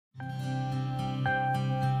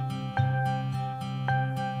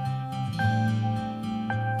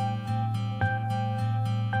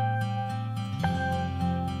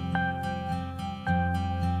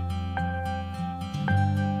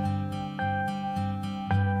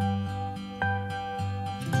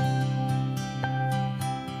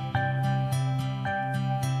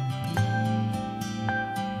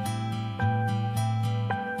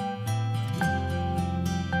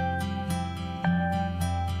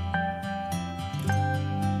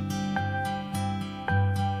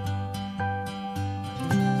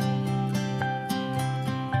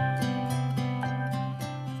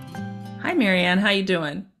Marianne. How you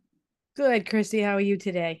doing? Good, Christy. How are you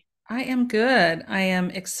today? I am good. I am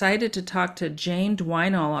excited to talk to Jane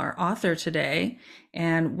Dwinell, our author today,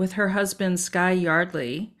 and with her husband Sky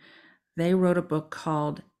Yardley, they wrote a book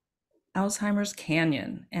called Alzheimer's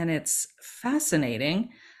Canyon, and it's fascinating.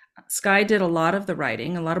 Sky did a lot of the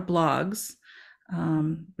writing, a lot of blogs,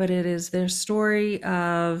 but it is their story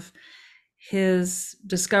of his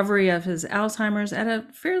discovery of his Alzheimer's at a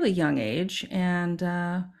fairly young age, and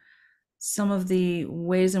some of the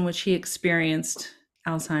ways in which he experienced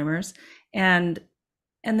Alzheimer's. And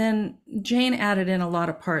and then Jane added in a lot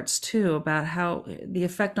of parts too about how the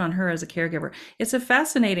effect on her as a caregiver. It's a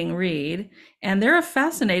fascinating read, and they're a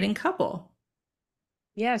fascinating couple.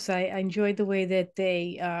 Yes, I enjoyed the way that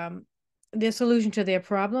their solution to their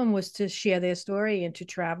problem was to share their story and to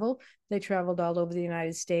travel. They traveled all over the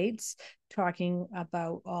United States talking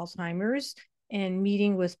about Alzheimer's and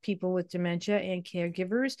meeting with people with dementia and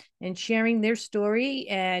caregivers and sharing their story.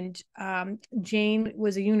 And Jane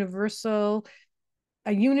was a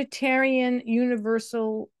Unitarian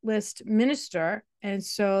Universalist minister. And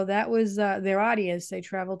so that was their audience. They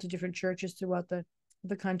traveled to different churches throughout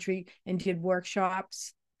the country and did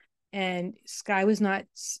workshops. And Sky was not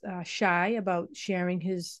shy about sharing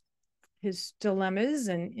his dilemmas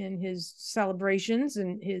and his celebrations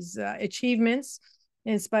and his achievements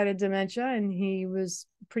in spite of dementia. And he was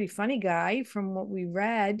a pretty funny guy from what we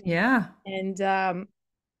read. Yeah. And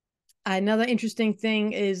another interesting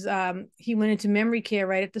thing is he went into memory care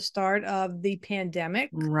right at the start of the pandemic.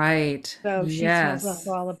 Right. So she tells us Yes.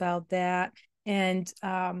 all about that. And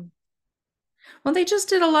Well, they just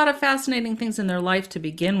did a lot of fascinating things in their life to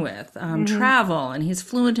begin with. mhm, Travel, and he's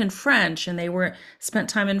fluent in French, and they were spent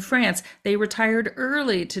time in France. They retired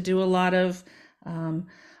early to do um,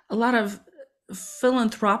 a lot of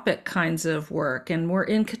philanthropic kinds of work, and were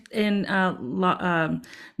in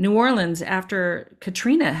New Orleans after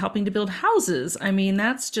Katrina, helping to build houses. I mean,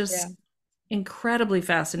 that's yeah, just incredibly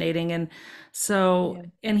fascinating. And so,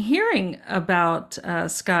 yeah, in hearing about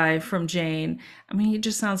Sky from Jane, I mean, he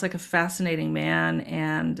just sounds like a fascinating man,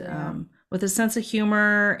 and yeah. with a sense of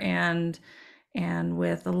humor and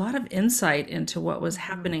with a lot of insight into what was Mhm.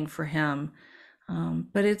 happening for him.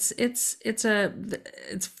 But it's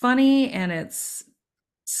funny, and it's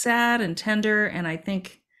sad and tender, and I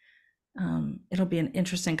think it'll be an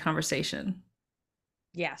interesting conversation.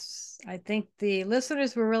 Yes, I think the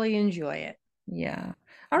listeners will really enjoy it. Yeah.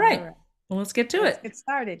 All All right. right, Well, let's get to let's it. get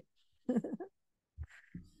started.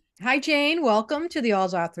 Hi, Jane. Welcome to the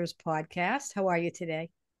All Authors podcast. How are you today?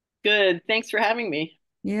 Good. Thanks for having me.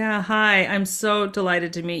 Yeah, hi. I'm so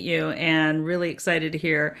delighted to meet you and really excited to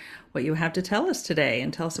hear what you have to tell us today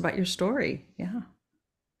and tell us about your story. Yeah.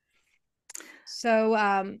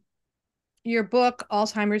 So, your book,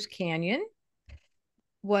 Alzheimer's Canyon,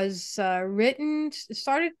 was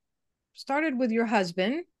started with your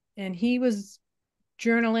husband, and he was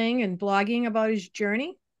journaling and blogging about his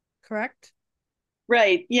journey, correct?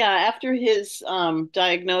 Right. Yeah. After his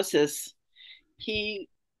diagnosis, he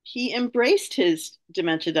he embraced his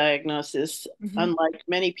dementia diagnosis, Mm-hmm. unlike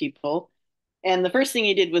many people. And the first thing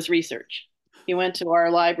he did was research. He went to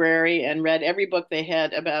our library and read every book they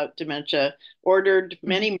had about dementia, ordered Mm-hmm.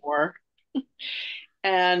 many more,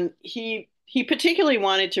 and he particularly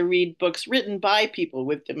wanted to read books written by people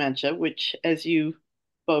with dementia, which, as you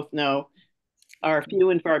both know, are few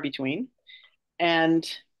and far between. And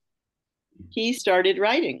he started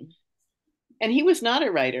writing. And he was not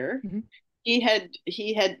a writer. Mm-hmm. He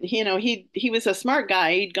was a smart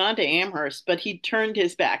guy. He'd gone to Amherst, but he turned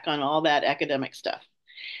his back on all that academic stuff.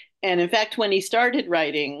 And in fact, when he started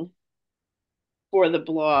writing for the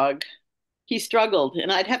blog, he struggled.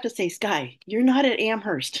 And I'd have to say, Sky, you're not at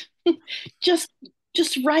Amherst. just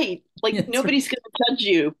just write. Like Yes. nobody's going to judge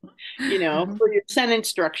you, Mm-hmm. for your sentence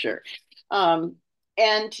structure. Um,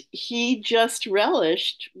 and he just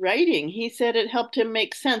relished writing. He said it helped him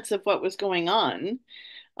make sense of what was going on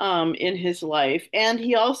in his life. And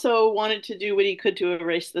he also wanted to do what he could to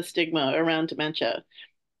erase the stigma around dementia,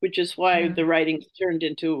 which is why Yeah. the writing turned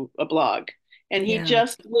into a blog. And he Yeah.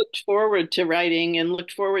 just looked forward to writing and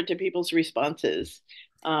looked forward to people's responses.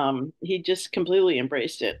 He just completely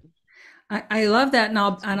embraced it. I love that, and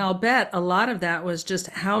I'll bet a lot of that was just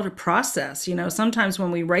how to process. You know, sometimes when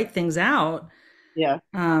we write things out, Yeah.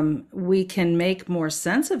 we can make more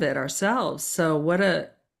sense of it ourselves. So what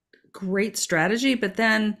a great strategy, but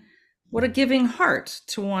then what a giving heart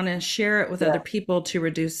to want to share it with other Yeah. people to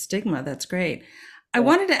reduce stigma. That's great. I Yeah.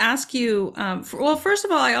 wanted to ask you, well, first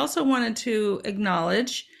of all, I also wanted to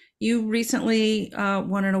acknowledge you recently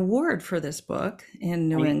won an award for this book in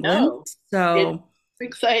New I England. know. It So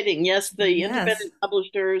Exciting. Yes, the Yes. Independent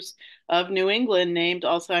Publishers of New England named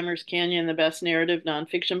Alzheimer's Canyon the best narrative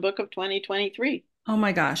nonfiction book of 2023. Oh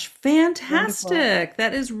my gosh, Wonderful. fantastic.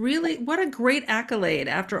 That is really what a great accolade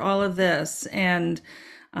after all of this and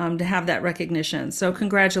to have that recognition. So,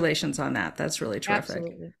 congratulations on that. That's really terrific.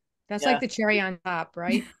 Absolutely. That's like Yeah. the cherry on top,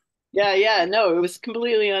 right? Yeah, yeah, no, it was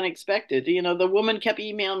completely unexpected. The woman kept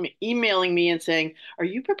emailing me and saying, "Are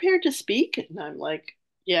you prepared to speak?" And I'm like,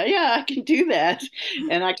 "Yeah, yeah, I can do that."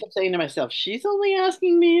 And I kept saying to myself, "She's only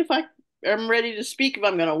asking me if I am ready to speak if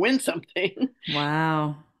I'm going to win something."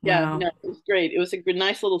 Wow. Yeah, Wow. no, it was great. It was a good,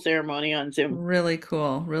 nice little ceremony on Zoom. Really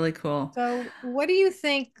cool. Really cool. So, what do you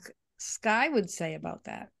think Sky would say about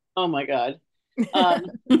that? Oh my God. Um,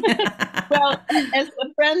 Well, as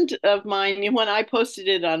a friend of mine, when I posted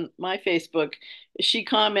it on my Facebook, she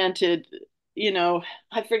commented, you know,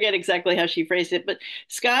 I forget exactly how she phrased it, but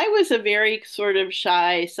Sky was a very sort of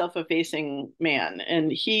shy, self-effacing man,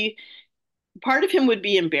 and part of him would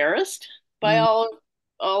be embarrassed by Mm,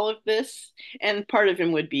 all of this, and part of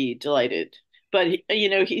him would be delighted. But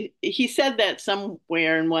he said that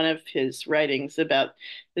somewhere in one of his writings about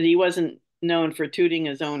that he wasn't known for tooting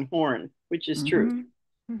his own horn, which is true. Hmm.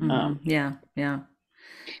 Hmm. hmm Um, Yeah. Yeah.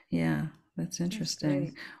 Yeah. That's That's interesting.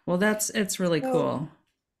 great. Well, it's really So, cool.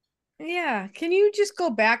 yeah, can you just go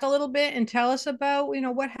back a little bit and tell us about,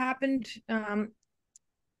 what happened?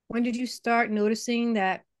 When did you start noticing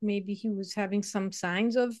that maybe he was having some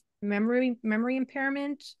signs of memory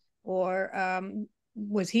impairment, or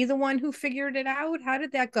was he the one who figured it out? How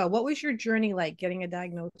did that go? What was your journey like getting a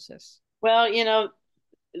diagnosis? well,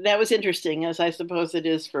 that was interesting, as I suppose it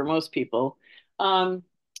is for most people. Um,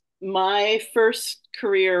 my first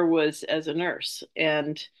career was as a nurse,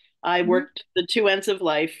 and I Mhm. worked the two ends of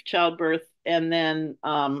life, childbirth and then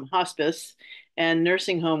hospice and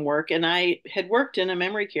nursing home work. And I had worked in a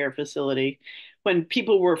memory care facility when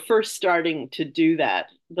people were first starting to do that,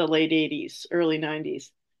 the late 80s, early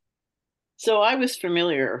 90s. So I was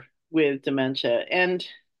familiar with dementia. And,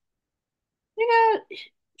 you know,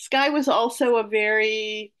 Sky was also a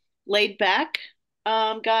very laid back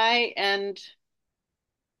guy and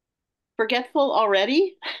forgetful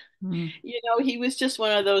already. Mm, He was just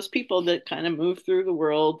one of those people that kind of moved through the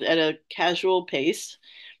world at a casual pace.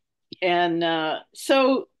 And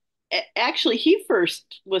so actually, he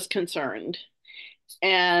first was concerned.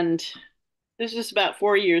 And this was about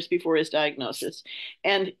 4 years before his diagnosis.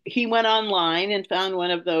 And he went online and found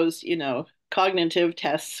one of those, cognitive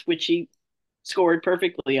tests, which he scored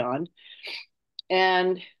perfectly on.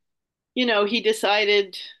 And, he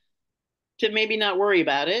decided to maybe not worry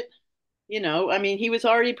about it. I mean, he was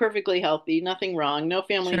already perfectly healthy, nothing wrong, no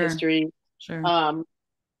family sure. history. Sure. Um,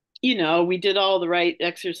 we did all the right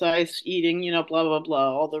exercise, eating, blah, blah,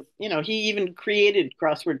 blah. He even created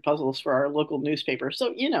crossword puzzles for our local newspaper.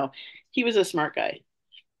 So, he was a smart guy.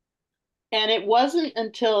 And it wasn't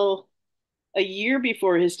until a year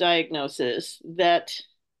before his diagnosis that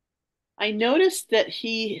I noticed that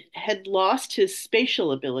he had lost his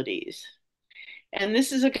spatial abilities. And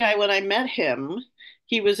this is a guy, when I met him,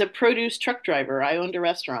 he was a produce truck driver. I owned a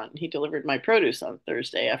restaurant. He delivered my produce on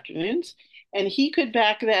Thursday afternoons. And he could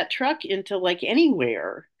back that truck into like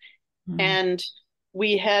anywhere. Mm, And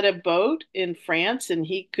we had a boat in France and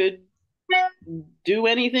he could do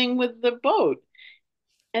anything with the boat.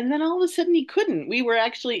 And then all of a sudden he couldn't. We were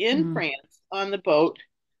actually in mm, France on the boat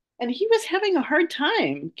and he was having a hard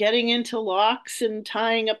time getting into locks and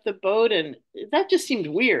tying up the boat. And that just seemed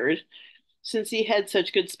weird since he had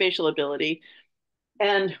such good spatial ability.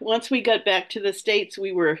 And once we got back to the States,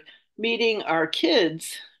 we were meeting our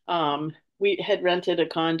kids. We had rented a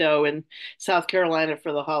condo in South Carolina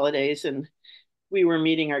for the holidays, and we were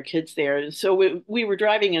meeting our kids there. And so we were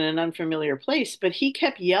driving in an unfamiliar place, but he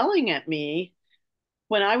kept yelling at me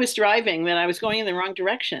when I was driving that I was going in the wrong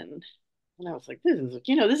direction. And I was like,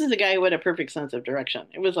 this is a guy who had a perfect sense of direction.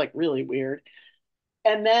 It was like really weird.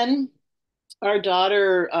 And then our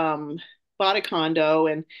daughter bought a condo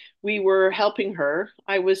and we were helping her.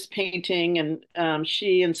 I was painting and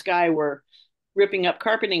she and Sky were ripping up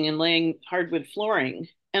carpeting and laying hardwood flooring.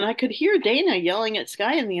 And I could hear Dana yelling at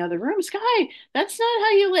Sky in the other room, Sky, that's not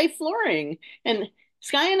how you lay flooring. And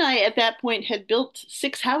Sky and I at that point had built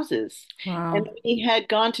 6 houses. And wow. we had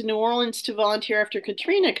gone to New Orleans to volunteer after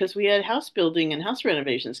Katrina because we had house building and house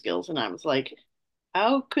renovation skills. And I was like,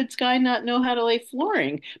 how could Sky not know how to lay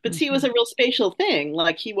flooring? But see, it was Mhm. a real spatial thing.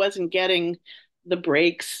 Like he wasn't getting the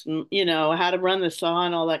breaks, how to run the saw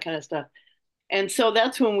and all that kind of stuff. And so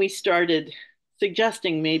that's when we started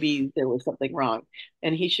suggesting maybe there was something wrong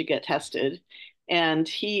and he should get tested. And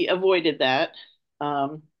he avoided that,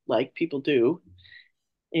 like people do.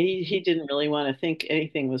 He didn't really want to think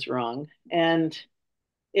anything was wrong. And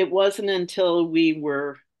it wasn't until we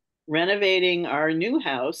were renovating our new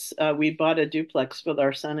house, we bought a duplex with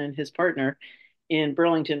our son and his partner in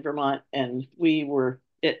Burlington, Vermont, and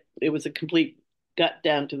it was a complete gut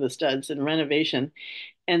down to the studs and renovation.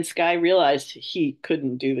 And Sky realized he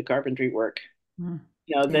couldn't do the carpentry work. Mm.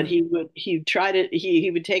 You know, that Yeah. he'd try to he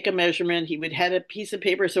would take a measurement, he would had a piece of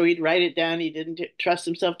paper, so he'd write it down. He didn't trust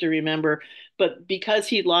himself to remember, but because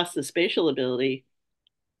he'd lost the spatial ability,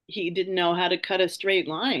 he didn't know how to cut a straight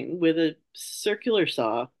line with a circular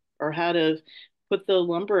saw, or how to put the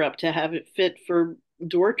lumber up to have it fit for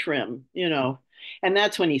door trim, you know. And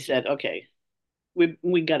that's when he said, okay,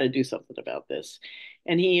 we got to do something about this.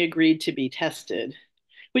 And he agreed to be tested,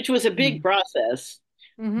 which was a big Mm. process.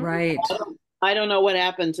 Mm-hmm. Right. I don't know what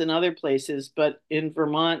happens in other places, but in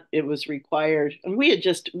Vermont, it was required. And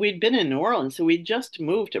we'd been in New Orleans, so we'd just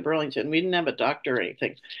moved to Burlington. We didn't have a doctor or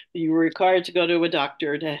anything. You were required to go to a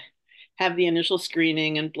doctor to have the initial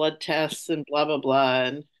screening and blood tests and blah, blah,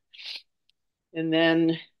 blah. And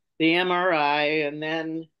then the MRI, and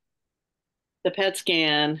then the PET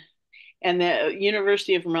scan. And the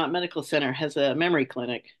University of Vermont Medical Center has a memory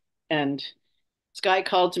clinic. And Sky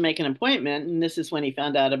called to make an appointment. And this is when he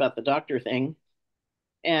found out about the doctor thing.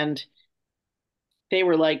 And they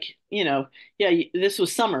were like, yeah, this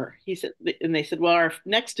was summer. He said, and they said, well, our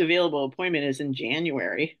next available appointment is in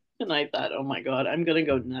January. And I thought, oh my God, I'm going to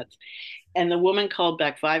go nuts. And the woman called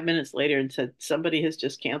back 5 minutes later and said, somebody has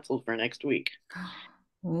just canceled for next week,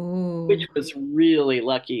 which Oh, was really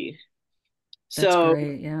lucky. that's So,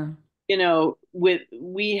 great. Yeah.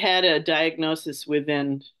 we had a diagnosis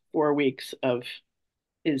within 4 weeks of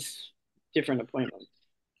his different appointments.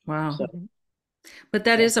 Wow. So, Mm-hmm. But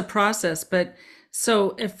that yeah. is a process. But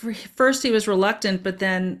so if first he was reluctant, but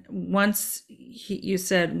then you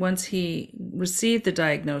said once he received the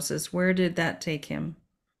diagnosis, where did that take him?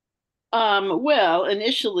 Well,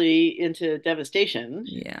 initially into devastation,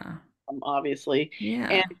 Yeah. obviously,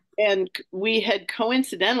 and Yeah. we had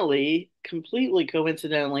completely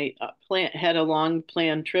coincidentally, had a long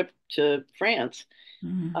planned trip to France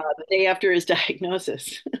Mm. the day after his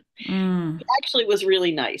diagnosis. Mm. Actually, was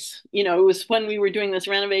really nice. It was when we were doing this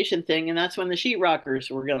renovation thing, and that's when the sheetrockers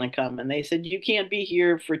were going to come, and they said you can't be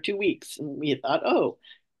here for 2 weeks, and we thought, oh,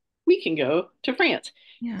 we can go to France.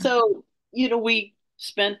 Yeah. So, we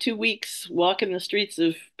spent 2 weeks walking the streets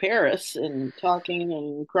of Paris and talking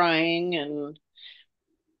and crying,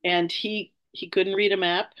 and he couldn't read a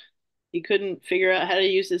map. He couldn't figure out how to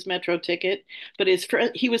use his metro ticket, but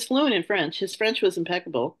he was fluent in French. His French was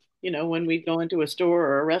impeccable. When we go into a store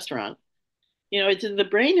or a restaurant, the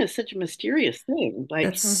brain is such a mysterious thing. Like,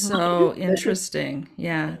 That's Mm-hmm. so interesting.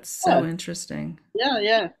 Yeah, it's yeah, so interesting. yeah,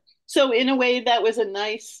 yeah. So in a way, that was a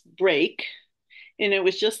nice break, and it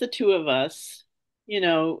was just the two of us. You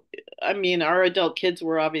know, I mean, our adult kids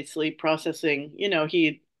were obviously processing.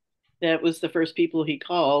 That was the first people he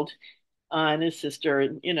called, and his sister,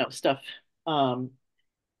 and stuff. Um,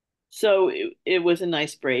 so it was a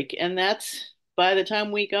nice break, and that's by the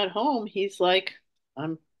time we got home, he's like,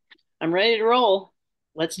 "I'm I'm ready to roll.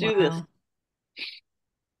 Let's do this." Wow.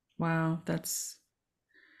 Wow.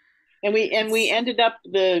 And we That's ended up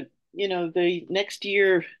the next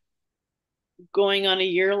year going on a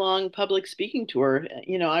year-long public speaking tour.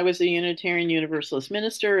 I was a Unitarian Universalist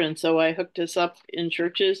minister, and so I hooked us up in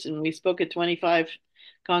churches, and we spoke at 25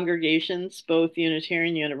 congregations, both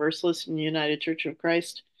Unitarian Universalist and United Church of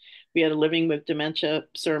Christ. We had a living with dementia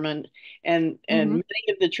sermon, and Mm-hmm. many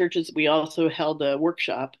of the churches we also held a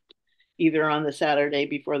workshop either on the Saturday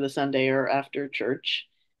before the Sunday or after church.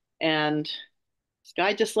 And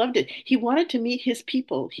Sky just loved it. He wanted to meet his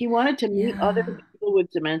people. He wanted to meet other yeah. people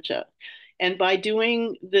with dementia. And by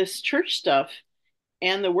doing this church stuff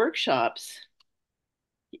and the workshops,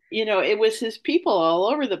 it was his people all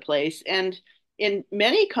over the place. And in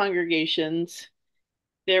many congregations,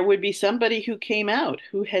 there would be somebody who came out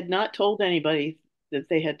who had not told anybody that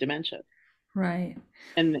they had dementia Right.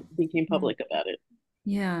 and became Yeah. public about it.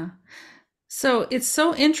 Yeah. So it's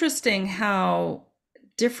so interesting how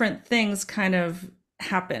different things kind of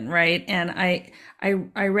happen, right? And I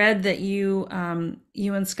read that you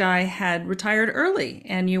and Sky had retired early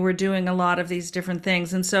and you were doing a lot of these different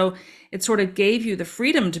things. And so it sort of gave you the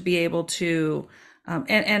freedom to be able to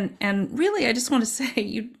and really I just want to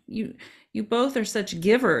say you both are such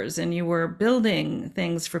givers and you were building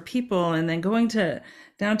things for people and then going to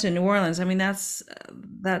down to New Orleans. I mean,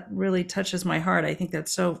 that really touches my heart. I think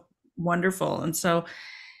that's so wonderful. And so,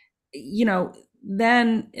 you know,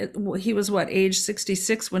 then he was what, age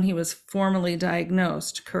 66 when he was formally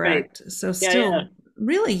diagnosed, Right. correct? So Yeah, yeah. still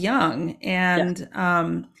really young, Yeah.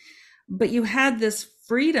 and but you had this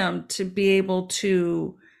freedom to be able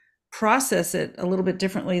to process it a little bit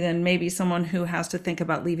differently than maybe someone who has to think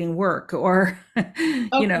about leaving work or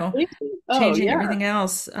Oh, you know completely. Oh, changing yeah. everything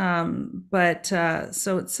else. But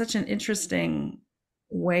so it's such an interesting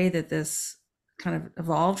way that this kind of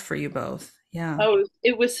evolved for you both. Yeah. Oh,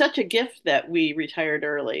 it was such a gift that we retired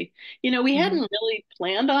early. We Hmm. hadn't really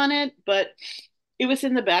planned on it, but it was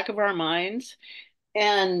in the back of our minds.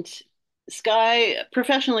 And Sky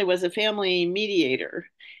professionally was a family mediator,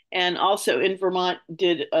 and also in Vermont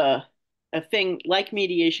did a thing like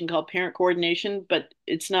mediation called parent coordination, but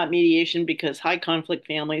it's not mediation because high conflict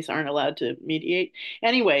families aren't allowed to mediate.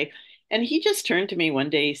 Anyway, and he just turned to me one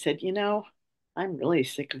day, he said, I'm really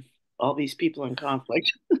sick of all these people in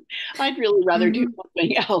conflict. I'd really rather do Hmm.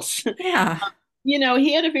 something else. Yeah.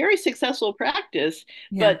 He had a very successful practice,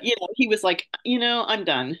 Yeah. but he was like, I'm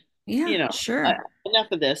done. You Yeah. know, uh, Sure.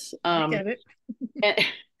 enough of this. I get it.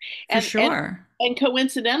 And For and and sure. and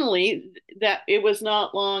coincidentally, that it was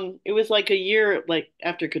not long. It was like a year, like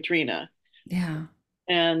after Katrina, Yeah.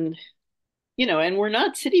 and and we're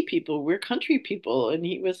not city people, we're country people. And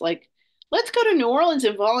he was like, "Let's go to New Orleans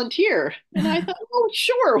and volunteer." And I thought, "Oh,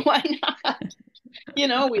 sure, why not?"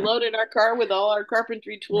 We loaded our car with all our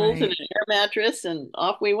carpentry tools and Right. an air mattress, and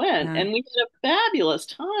off we went. Yeah. And we had a fabulous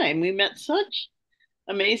time. We met such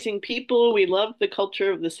amazing people. We loved the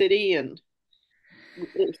culture of the city, and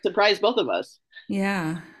it surprised both of us.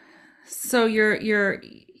 Yeah. So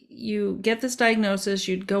you get this diagnosis,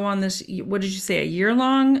 you'd go on this, what did you say, a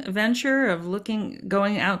year-long venture of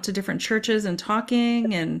going out to different churches and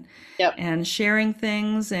talking Yep. and sharing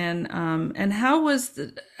things, and how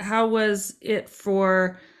was it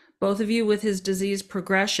for both of you with his disease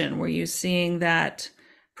progression? Were you seeing that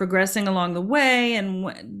progressing along the way,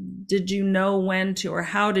 and did you know when to, or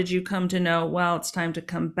how did you come to know, well, it's time to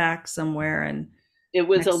come back somewhere and It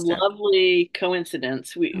was a next step? lovely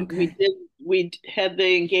coincidence. Okay. We had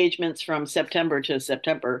the engagements from September to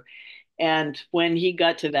September, and when he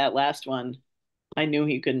got to that last one, I knew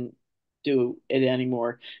he couldn't do it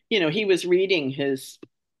anymore. He was reading his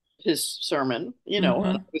sermon, I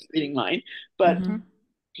Mm-hmm. was reading mine, but Mm-hmm. Hmm.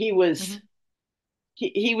 he was Hmm.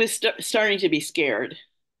 he was starting to be scared.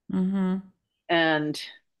 Mm-hmm. And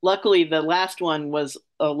luckily, the last one was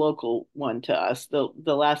a local one to us. The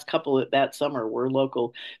last couple that summer were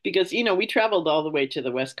local because we traveled all the way to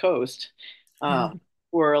the West Coast Yeah. uh,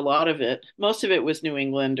 for a lot of it. Most of it was New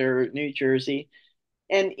England or New Jersey,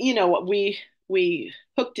 and we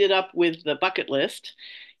hooked it up with the bucket list.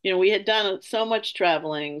 We had done so much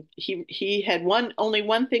traveling. He had only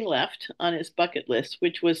one thing left on his bucket list,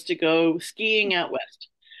 which was to go skiing out west.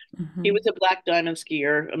 He Mm-hmm. was a black diamond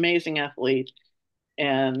skier, amazing athlete.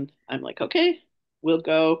 And I'm like, okay, we'll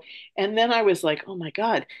go. And then I was like, oh my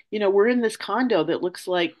God, we're in this condo that looks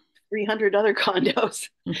like 300 other condos.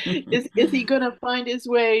 Is he going to find his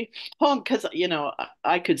way home? Because,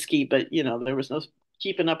 I could ski, but, there was no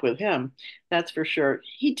keeping up with him. That's for sure.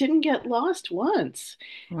 He didn't get lost once.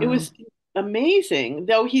 It Wow. was amazing.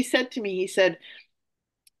 Though he said to me, he said,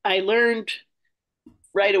 I learned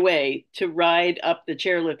right away to ride up the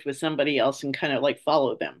chairlift with somebody else and kind of like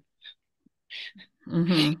follow them.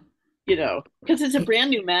 Mm-hmm. Because it's a brand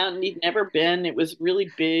new mountain. He'd never been. It was really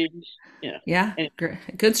big. Yeah. Yeah, And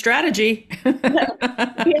good strategy.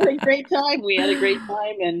 yeah, we had a great time. We had a great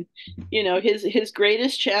time. And, his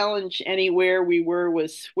greatest challenge anywhere we were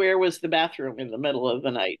was where was the bathroom in the middle of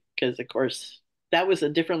the night? Because, of course, that was a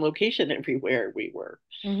different location everywhere we were.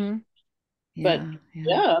 Hmm. But Yeah, yeah.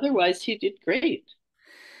 yeah, otherwise, he did great.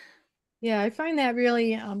 Yeah, I find that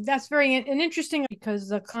really that's very an interesting because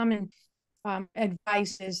the common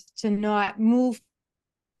advice is to not move.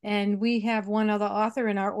 And we have one other author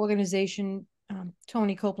in our organization,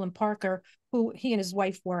 Tony Copeland Parker, who he and his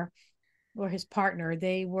wife or his partner.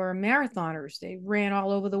 They were marathoners. They ran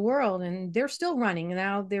all over the world, and they're still running.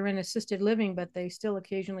 Now they're in assisted living, but they still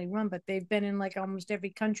occasionally run. But they've been in like almost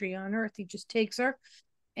every country on earth. He just takes her,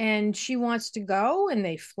 and she wants to go, and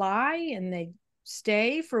they fly and they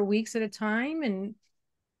stay for weeks at a time. And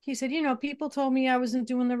he said, people told me I wasn't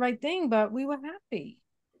doing the right thing, but we were happy.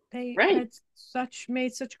 They Right. had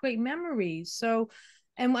made such great memories. So,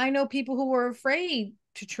 and I know people who were afraid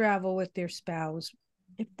to travel with their spouse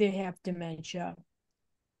if they have dementia.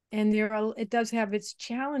 And it does have its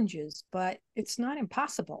challenges, but it's not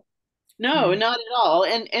impossible. No, Yeah. not at all.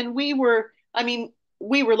 And I mean,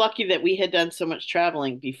 we were lucky that we had done so much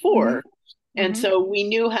traveling Mm-hmm. before. And Mm-hmm. so we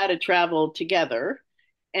knew how to travel together.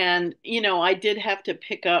 And, I did have to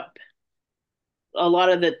pick up a lot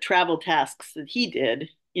of the travel tasks that he did.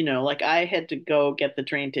 like I had to go get the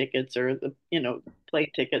train tickets or the,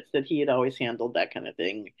 plane tickets that he had always handled, that kind of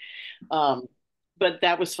thing. Um, but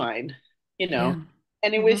that was fine, you Yeah. know.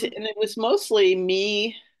 And it was Hmm. and it was mostly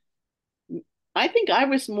me. I think I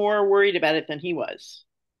was more worried about it than he was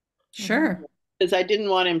Hmm. Sure. because I didn't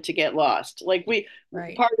want him to get lost. Like we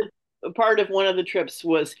Right. part part of one of the trips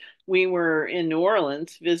was we were in New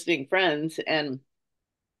Orleans visiting friends, and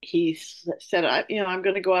he said, I'm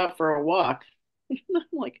going to go out for a walk." I'm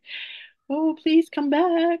like, "Oh, please come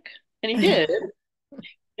back." And he did,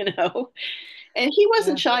 you know. And he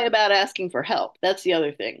wasn't Yeah. shy about asking for help. That's the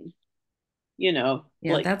other thing,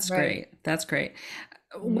 Yeah, like, that's Right. great. That's great.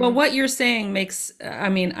 Well, Hmm. what you're saying makes, I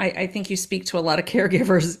mean, I think you speak to a lot of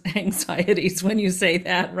caregivers' anxieties when you say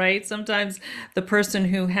that, right? Sometimes the person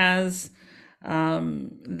who has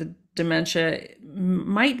the dementia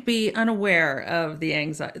might be unaware of the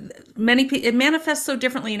anxiety. Many people, it manifests so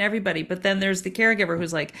differently in everybody, but then there's the caregiver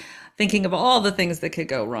who's like thinking of all the things that could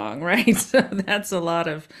go wrong, right? So that's a lot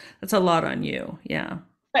on you. Yeah.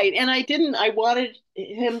 right. And I wanted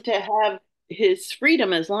him to have his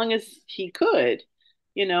freedom as long as he could.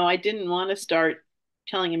 I didn't want to start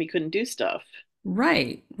telling him he couldn't do stuff.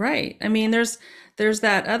 Right, right. I mean, there's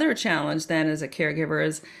that other challenge then as a caregiver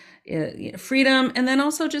is freedom and then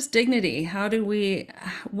also just dignity. What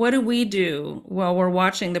do we do while we're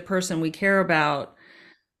watching the person we care about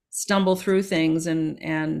stumble through things and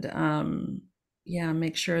yeah,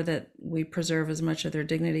 make sure that we preserve as much of their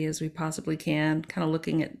dignity as we possibly can. Kind of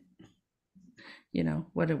looking at,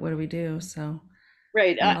 what do we do? So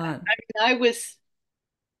Right. a lot.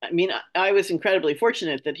 I mean, I was incredibly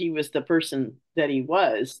fortunate that he was the person that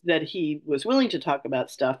he was willing to talk about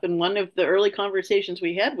stuff. And one of the early conversations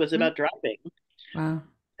we had was Hmm. about driving, Wow.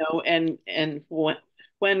 and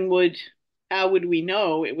when would, how would we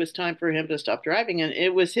know it was time for him to stop driving? And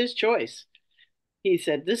it was his choice. He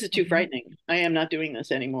said, "This is too Hmm. frightening. I am not doing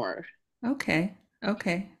this anymore." Okay.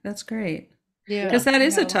 Okay. That's great. Yeah. Because Yeah. that He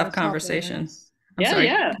is had a a lot tough of conversation. self-awareness. I'm Yeah, sorry.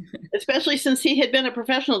 yeah. Especially since he had been a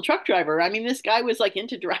professional truck driver. I mean, this guy was like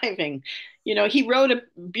into driving. He wrote a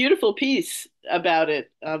beautiful piece about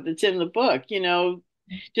it, that's in the book,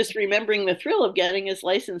 just remembering the thrill of getting his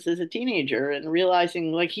license as a teenager and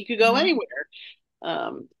realizing like he could go Hmm. anywhere.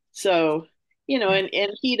 So, and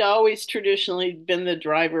he'd always traditionally been the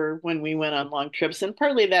driver when we went on long trips. And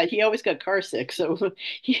partly that he always got car sick. So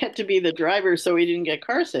he had to be the driver so he didn't get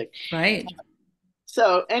car sick. Right.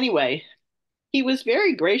 So anyway, he was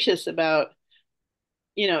very gracious about,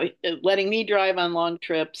 letting me drive on long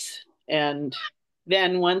trips. And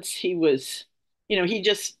then once he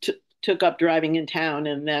just took up driving in town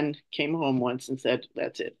and then came home once and said,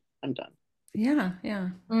 "That's it. I'm done." Yeah. Yeah.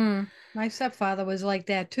 Mm. My stepfather was like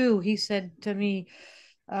that too. He said to me,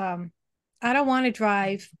 um, I don't want to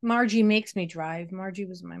drive. Margie makes me drive. Margie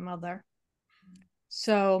was my mother.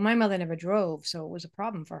 So my mother never drove, so it was a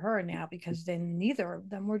problem for her now because then neither of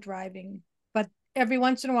them were driving. But every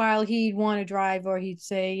once in a while he'd want to drive or he'd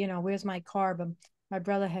say, where's my car? But my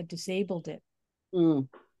brother had disabled it. Mm.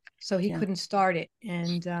 So he Yeah. couldn't start it.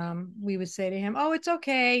 And we would say to him, "Oh, it's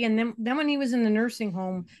okay." And then when he was in the nursing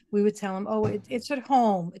home, we would tell him, "Oh, it's at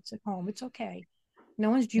home. It's at home. It's okay.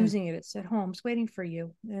 No one's Yeah. using it. It's at home. It's waiting for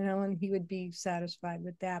you." And he would be satisfied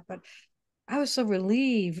with that. But I was so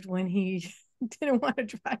relieved when he didn't want to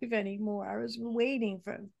drive anymore. I was waiting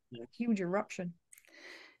for a huge eruption.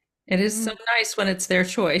 It is so Mm. nice when it's their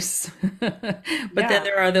choice. But then Yeah.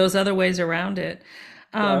 there are those other ways around it.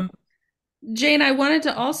 Yeah. Um, Jane, I wanted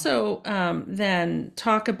to also then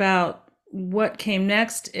talk about what came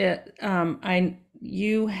next.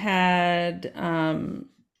 You had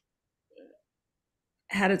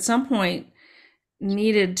at some point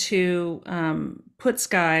needed to put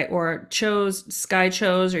Sky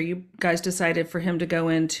chose, or you guys decided for him to go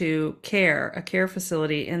into a care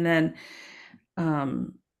facility, and then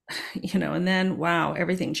um, and then wow,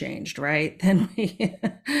 everything changed, right? Then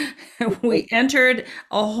we entered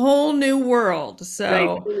a whole new world.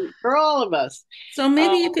 Right. For all of us. So Uh,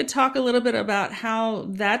 maybe you could talk a little bit about how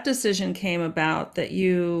that decision came about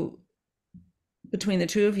between the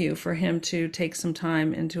two of you, for him to take some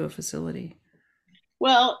time into a facility.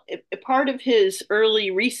 well, part of his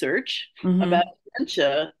early research about Mm-hmm.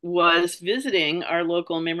 dementia was visiting our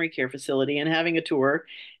local memory care facility and having a tour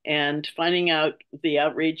and finding out the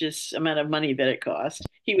outrageous amount of money that it cost.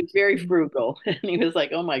 He was very frugal and he was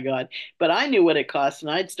like, "Oh my God." But I knew what it cost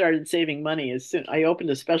and I'd started saving money as soon. I opened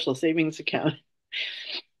a special savings account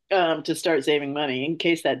to start saving money in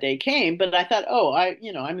case that day came. But I thought, "Oh, I'm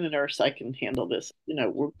the nurse. I can handle this.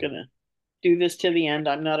 We're gonna do this to the end.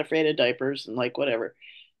 I'm not afraid of diapers and like whatever."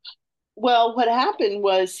 Well, what happened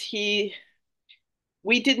was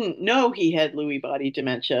we didn't know he had Lewy body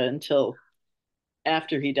dementia until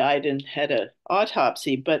after he died and had an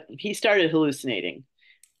autopsy, but he started hallucinating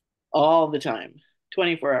all the time,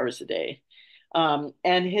 24 hours a day.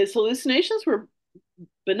 And his hallucinations were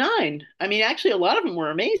benign. I mean, actually, a lot of them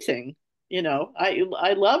were amazing.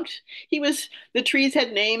 I loved. He was the trees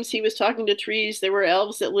had names. He was talking to trees. There were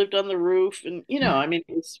elves that lived on the roof, and I mean,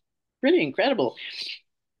 it was pretty incredible.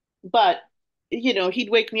 But he'd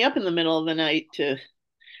wake me up in the middle of the night to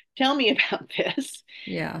tell me about this.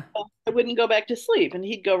 Yeah. I wouldn't go back to sleep, and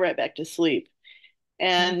he'd go right back to sleep.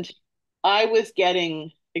 And I was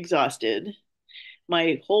getting exhausted.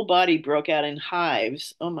 My whole body broke out in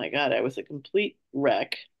hives. Oh my God, I was a complete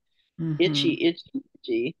wreck. Hmm. Itchy, itchy,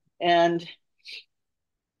 itchy. And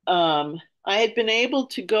I had been able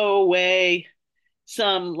to go away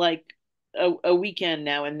some like a weekend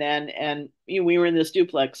now and then. And we were in this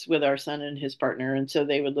duplex with our son and his partner. And so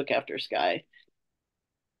they would look after Sky.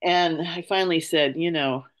 And I finally said,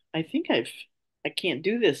 I think I can't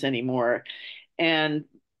do this anymore. And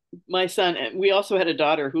my son, we also had a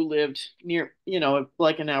daughter who lived near,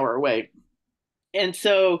 like an hour away. And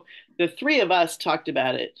so the three of us talked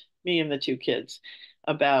about it, me and the two kids,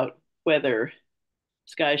 about whether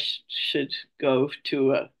Sky should go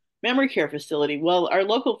to a memory care facility. Well, our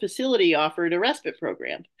local facility offered a respite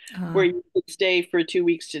program where Uh, you could stay for 2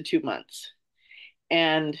 weeks to 2 months.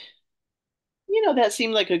 And, that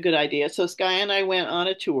seemed like a good idea. So Sky and I went on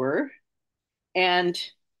a tour and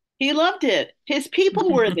he loved it. His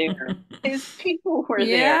people were there. His people were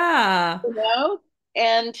there, yeah. you know?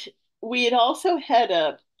 And we had also had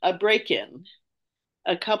a break-in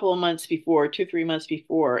a couple of months before, 2, 3 months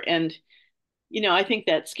before. And, I think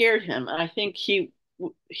that scared him. I think he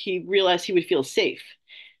realized he would feel safe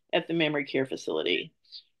at the memory care facility.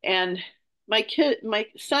 And my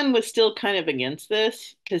son was still kind of against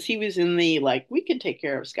this because he was in the like, we can take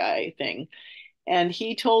care of Sky thing. And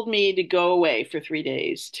he told me to go away for 3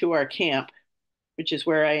 days to our camp, which is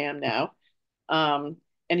where I am now. Um,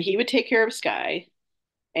 and he would take care of Sky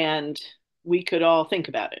and we could all think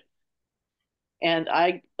about it. And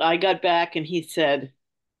I got back and he said,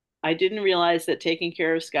 I didn't realize that taking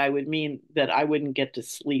care of Sky would mean that I wouldn't get to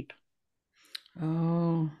sleep.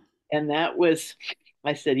 Oh. And that was,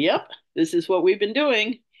 I said, yep, this is what we've been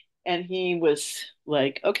doing. And he was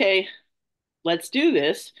like, okay, let's do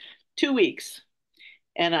this. 2 weeks.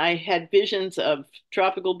 And I had visions of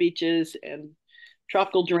tropical beaches and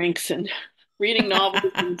tropical drinks and reading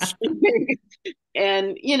novels and sleeping.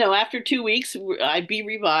 And, after 2 weeks, I'd be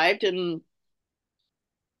revived and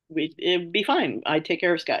it'd be fine. I'd take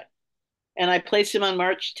care of Scott. And I placed him on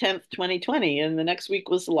March 10th, 2020. And the next week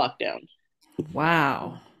was the lockdown.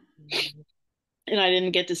 Wow. And I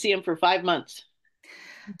didn't get to see him for 5 months.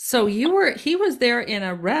 So he was there in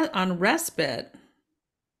on respite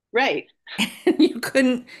Right. and you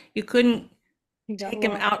couldn't He got take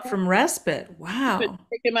him locked out up. from respite. But Wow.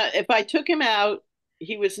 take him out. If I took him out,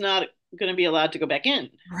 he was not going to be allowed to go back in.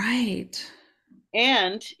 Right.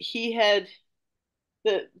 And he had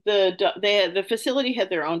the facility had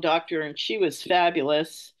their own doctor and she was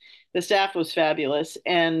fabulous. The staff was fabulous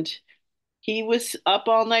and he was up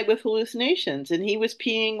all night with hallucinations and he was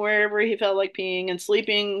peeing wherever he felt like peeing and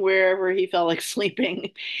sleeping wherever he felt like sleeping.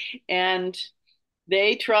 And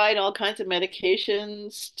they tried all kinds of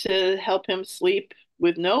medications to help him sleep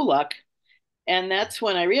with no luck. And that's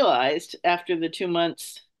when I realized after the 2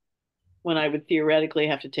 months when I would theoretically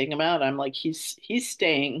have to take him out, I'm like, he's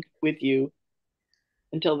staying with you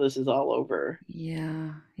until this is all over.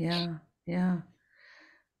 Yeah. Yeah. Yeah.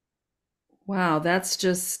 Wow, that's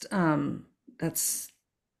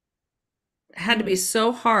had to be Mm.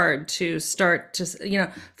 so hard to start to,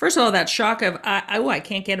 first of all, that shock of, I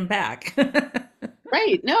can't get him back.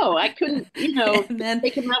 Right. No, I couldn't, And then,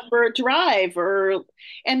 take him out for a drive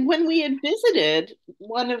and when we had visited,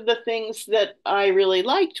 one of the things that I really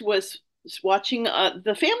liked was watching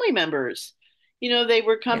the family members. They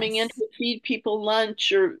were coming in yes, to feed people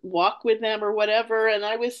lunch or walk with them or whatever. And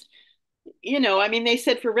I was, I mean, they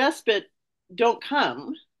said for respite, don't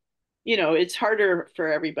come. It's harder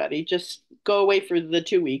for everybody. Just go away for the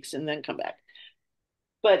 2 weeks and then come back.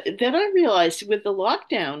 But then I realized with the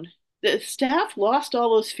lockdown, the staff lost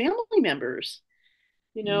all those family members,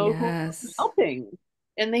 who were yes. helping,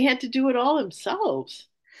 and they had to do it all themselves.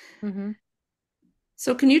 Hmm.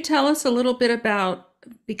 So, can you tell us a little bit about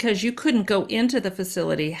because you couldn't go into the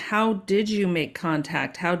facility, how did you make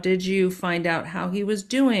contact? How did you find out how he was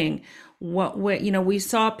doing? What, we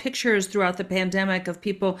saw pictures throughout the pandemic of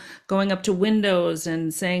people going up to windows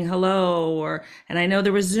and saying hello, and I know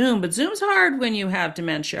there was Zoom, but Zoom's hard when you have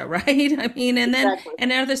dementia, right? I mean, Exactly.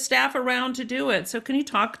 and are the staff around to do it? So can you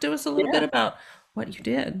talk to us a little bit Yeah. about what you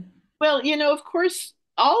did? Well, of course,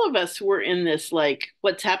 all of us were in this like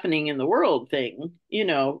what's happening in the world thing.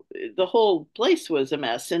 The whole place was a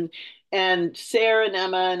mess, and Sarah and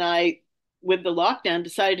Emma and I, with the lockdown,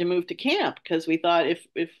 decided to move to camp because we thought if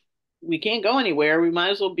we can't go anywhere, we might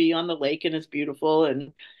as well be on the lake and it's beautiful,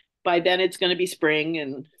 and by then it's going to be spring,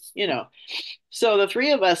 and you know. So the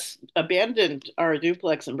three of us abandoned our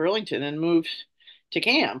duplex in Burlington and moved to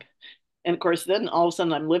camp. And of course, then all of a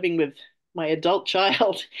sudden I'm living with my adult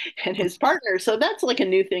child and his partner. So that's like a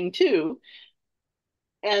new thing too.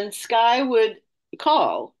 And Sky would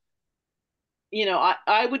call.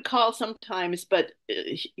 I would call sometimes, but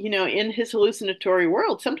in his hallucinatory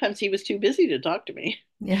world, sometimes he was too busy to talk to me.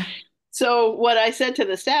 Yeah. So what I said to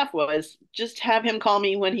the staff was just have him call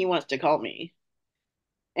me when he wants to call me.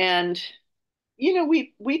 And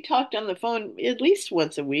we talked on the phone at least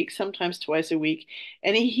once a week, sometimes twice a week,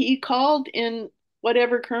 and he called in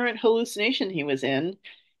whatever current hallucination he was in,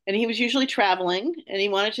 and he was usually traveling, and he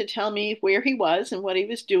wanted to tell me where he was and what he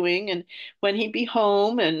was doing and when he'd be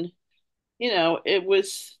home, and it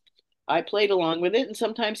was I played along with it, and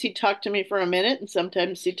sometimes he'd talk to me for a minute, and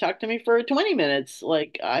sometimes he'd talk to me for 20 minutes.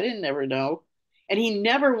 Like I didn't ever know, and he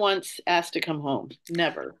never once asked to come home,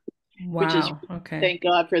 never, which is Wow. Okay. thank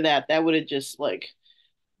God for that. That would have just I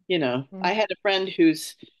Mm. had a friend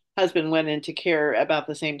whose husband went into care about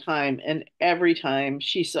the same time, and every time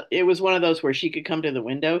she saw, it was one of those where she could come to the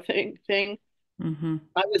window thing. Mm-hmm.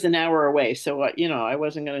 I was an hour away, so I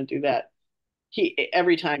wasn't going to do that. He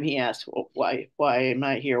every time he asked, well, why am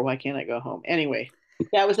I here? Why can't I go home? Anyway,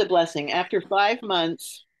 that was a blessing. After 5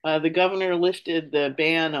 months, the governor lifted the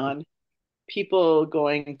ban on people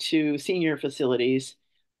going to senior facilities,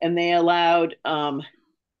 and they allowed a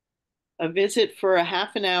visit for a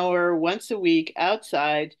half an hour once a week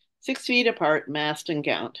outside, 6 feet apart, masked and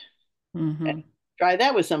gowned. And Mm-hmm. try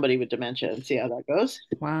that with somebody with dementia and see how that goes.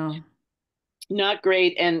 Wow. Not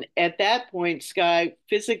great. And at that point, Sky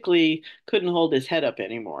physically couldn't hold his head up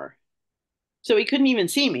anymore. So he couldn't even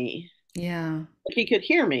see me. Yeah. He could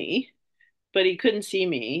hear me, but he couldn't see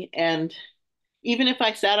me. And even if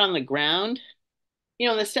I sat on the ground,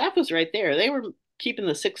 the staff was right there. They were keeping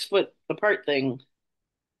the 6 foot apart thing.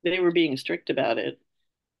 They were being strict about it.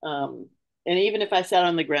 Um, and even if I sat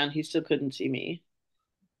on the ground, he still couldn't see me.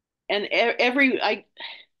 And every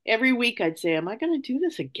week I'd say, "Am I going to do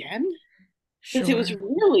this again?" Because it was Sure.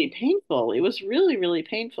 really painful. It was really, really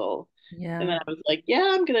painful. And Yeah. then I was like, "Yeah,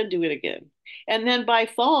 I'm going to do it again." And then by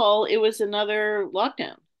fall, it was another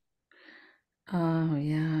lockdown. Oh,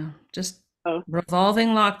 yeah. Just So revolving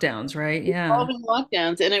lockdowns, right? all Yeah. the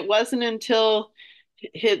lockdowns, and it wasn't until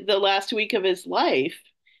the last week of his life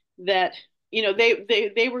that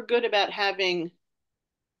they were good about having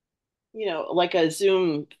like a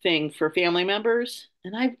Zoom thing for family members.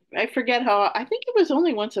 And I forget how, I think it was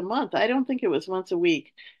only once a month. I don't think it was once a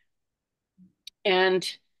week. And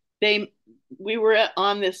they we were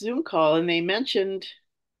on this Zoom call, and they mentioned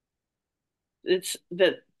it's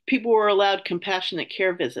that people were allowed compassionate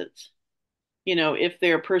care visits, if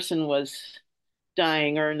their person was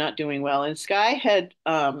dying or not doing well. And Sky had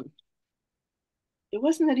it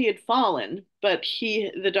wasn't that he had fallen, but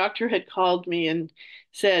the doctor had called me and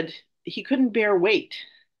said he couldn't bear weight,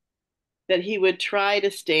 that he would try to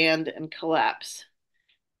stand and collapse.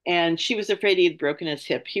 And she was afraid he had broken his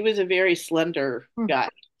hip. He was a very slender Mm. guy,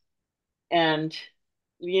 and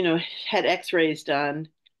had x-rays done,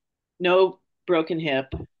 no broken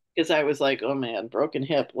hip. Because I was like, oh man, broken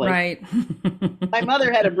hip. Like Right. my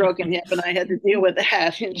mother had a broken hip and I had to deal with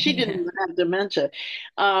that. And she didn't Yeah. even have dementia.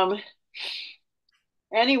 Um,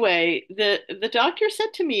 anyway, the doctor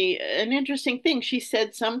said to me an interesting thing. She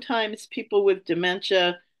said sometimes people with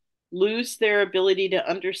dementia lose their ability to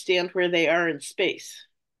understand where they are in space,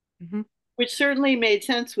 Mhm. which certainly made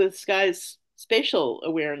sense with Sky's spatial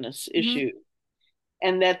awareness Mhm. issue,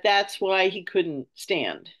 and that's why he couldn't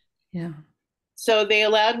stand. Yeah. So they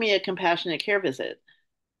allowed me a compassionate care visit,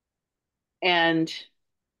 and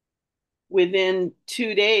within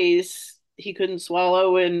 2 days he couldn't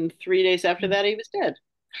swallow, and 3 days after Mm. that he was dead.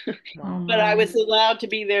 Oh Wow. But I my. was allowed to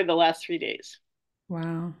be there the last 3 days,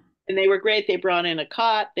 Wow. and they were great. They brought in a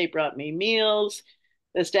cot, they brought me meals.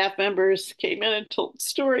 The staff members came in and told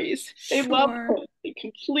stories. They loved Sure. him. They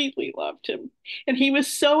completely loved him. And he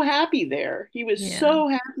was so happy there. He was Yeah. so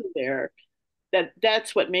happy there.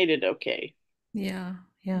 that's what made it okay. Yeah.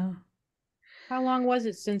 Yeah. How long was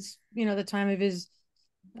it since, the time of his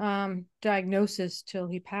diagnosis till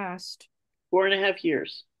he passed? 4.5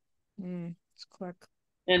 years. It's quick.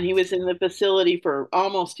 And he was in the facility for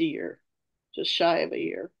almost a year, just shy of a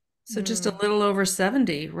year. So just a Mm. little over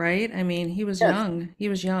 70, right? I mean, he was Yes. young. He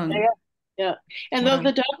was Yeah. young. Yeah. And though Wow.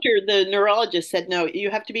 the doctor, the neurologist said, no, you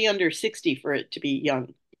have to be under 60 for it to be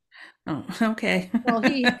young. Oh, okay. Well,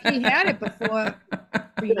 he had it before,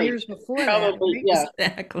 for Right. years before that, Probably, right? yeah.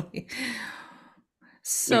 Exactly.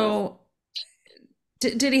 Yeah. So,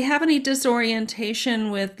 did he have any disorientation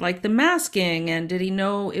with like the masking? And did he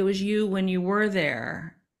know it was you when you were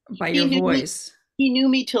there by He your knew me, voice? he knew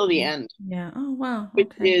me till the Mhm. end, Yeah. Oh, wow. which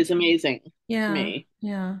Okay. is amazing to Yeah. me.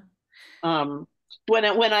 Yeah. Um, when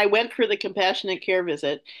I went for the compassionate care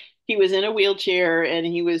visit, he was in a wheelchair and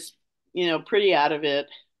he was, pretty out of it.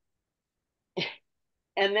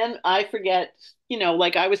 And then I forget,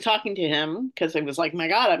 like I was talking to him because I was like, my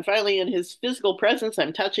God, I'm finally in his physical presence.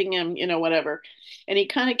 I'm touching him, whatever. And he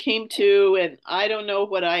kind of came to, and I don't know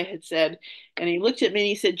what I had said. And he looked at me and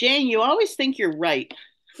he said, Jane, you always think you're right.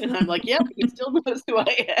 And I'm like, yep, he still knows who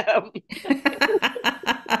I am.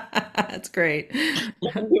 That's great.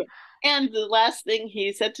 And the last thing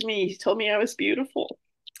he said to me, he told me I was beautiful.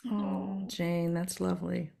 Oh, Jane, that's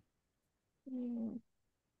lovely. Mm.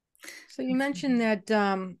 So you mentioned that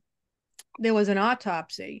there was an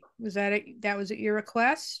autopsy. Was that was at your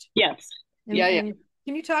request? Yes. And Yeah, yeah. and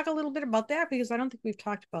can you talk a little bit about that? Because I don't think we've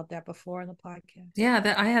talked about that before on the podcast. Yeah,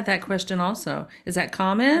 that I had that question also. Is that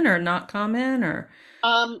common or not common or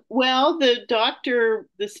Well, the doctor,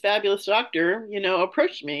 this fabulous doctor,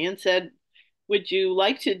 approached me and said, would you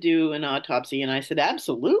like to do an autopsy? And I said,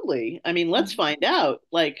 absolutely. I mean, let's find out.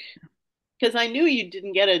 Like, because I knew you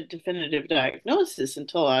didn't get a definitive diagnosis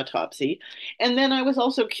until autopsy. And then I was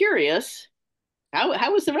also curious,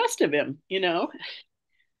 how was the rest of him,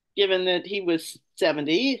 given that he was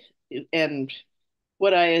 70 and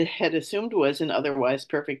what I had assumed was in otherwise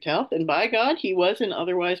perfect health. And by God, he was in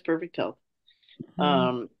otherwise perfect health. Mhm.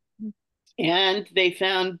 Um, and they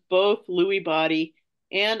found both Lewy body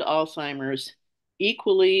and Alzheimer's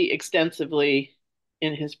equally extensively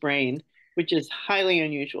in his brain, which is highly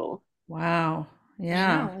unusual. Wow. I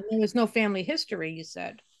Yeah. know. And there was no family history, you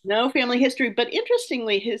said. No family history, but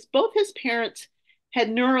interestingly, his both his parents had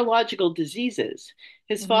neurological diseases.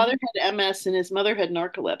 His Mm-hmm. father had MS and his mother had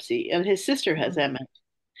narcolepsy, and his sister has Mm. MS.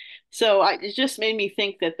 So it just made me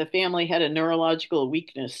think that the family had a neurological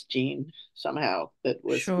weakness gene somehow that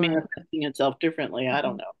was Sure. manifesting itself differently. I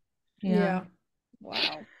don't Mhm. know. Yeah. Yeah.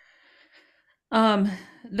 Wow. Um,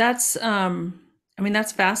 that's I mean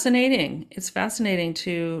that's fascinating. It's fascinating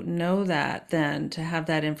to know that then to have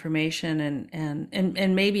that information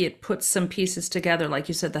and maybe it puts some pieces together like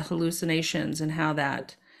you said the hallucinations and how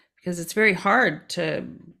that because it's very hard to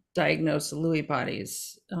diagnose the Lewy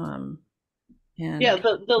bodies. Yeah, And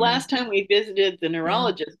the yeah. last time we visited the Yeah.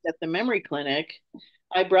 neurologist at the memory clinic,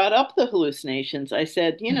 I brought up the hallucinations. I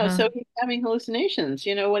said, Uh-huh. so he's having hallucinations.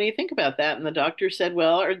 What do you think about that? And the doctor said,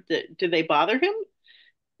 well, do they bother him?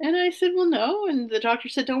 And I said, well, no. And the doctor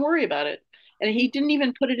said, don't worry about it. And he didn't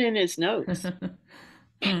even put it in his notes.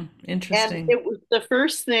 Hmm. And Interesting. it was the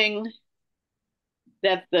first thing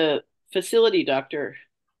that the facility doctor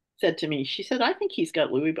said to me. She said, I think he's got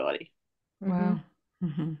Lewy body. Mm-hmm. Wow.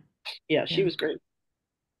 Hmm. Yeah, she Yeah. was great.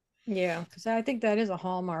 Yeah, because I think that is a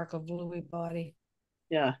hallmark of Lewy body.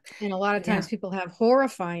 Yeah. And a lot of Yeah. times people have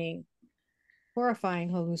horrifying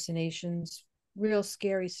hallucinations, real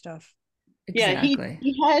scary stuff. Yeah, Exactly.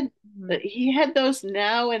 Mhm. he had those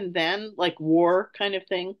now and then, like war kind of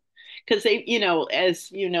thing. Because they,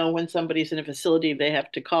 as you know, when somebody's in a facility, they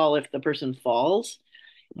have to call if the person falls.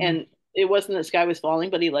 Mm. And it wasn't this guy was falling,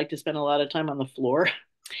 but he liked to spend a lot of time on the floor.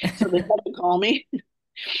 So they had to call me.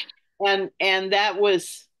 And that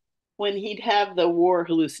was when he'd have the war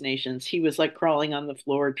hallucinations. He was like crawling on the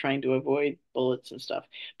floor trying to avoid bullets and stuff.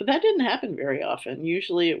 But that didn't happen very often.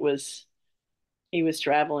 Usually it was he was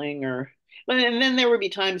traveling or and then there would be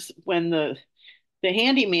times when the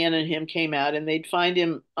handyman and him came out and they'd find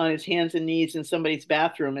him on his hands and knees in somebody's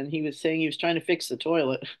bathroom and he was saying he was trying to fix the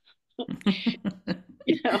toilet.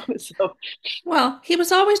 So Well, he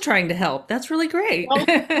was always trying to help. That's really great. well,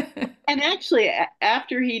 and actually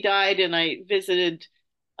after he died and I visited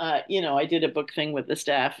I did a book thing with the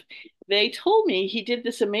staff. They told me he did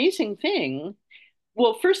this amazing thing.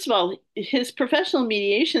 Well, first of all, his professional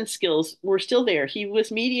mediation skills were still there. He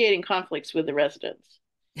was mediating conflicts with the residents.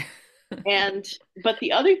 And but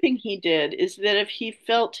the other thing he did is that if he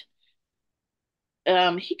felt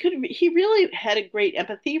he really had a great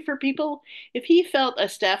empathy for people. If he felt a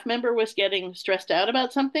staff member was getting stressed out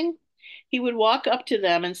about something, he would walk up to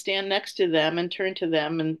them and stand next to them and turn to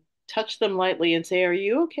them and touch them lightly and say, "Are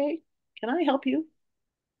you okay? Can I help you?"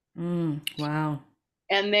 Wow.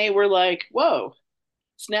 And they were like, "Whoa,"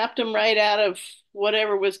 snapped him right out of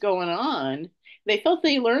whatever was going on. They felt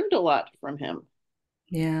they learned a lot from him.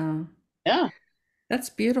 Yeah. Yeah, That's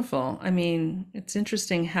beautiful. I mean, it's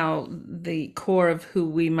interesting how the core of who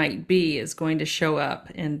we might be is going to show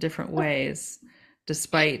up in different ways,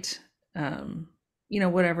 despite, um,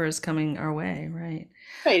 whatever is coming our way, right?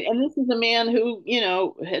 right. And this is a man who,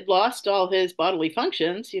 had lost all his bodily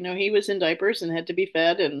functions. He was in diapers and had to be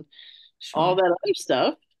fed and all Sure. that other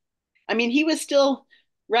stuff. I mean, he was still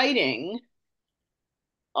writing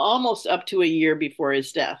almost up to a year before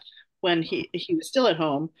his death when he was still at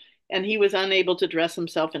home and he was unable to dress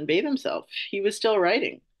himself and bathe himself. He was still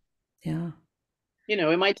writing. Yeah.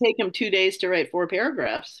 It might take him 2 days to write 4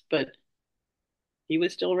 paragraphs, but he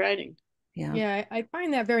was still writing. Yeah. Yeah, I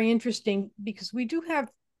find that very interesting because we do have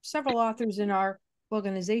several authors in our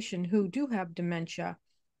organization who do have dementia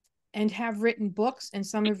and have written books, and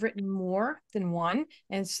some have written more than one,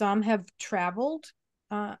 and some have traveled,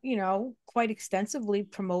 quite extensively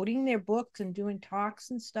promoting their books and doing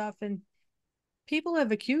talks and stuff. And people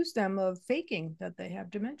have accused them of faking that they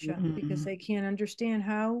have dementia because Mm. they can't understand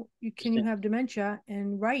how you have dementia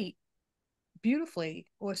and write beautifully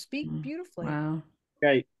or speak Mm. beautifully. Wow.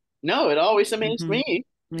 Right. No, it always amazed Hmm. me.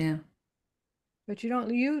 Mm-hmm. Yeah. But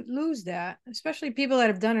you lose that, especially people that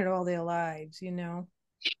have done it all their lives.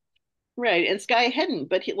 Right. And Sky hadn't,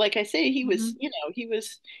 but like I say, he was, Mm-hmm.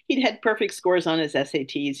 he'd had perfect scores on his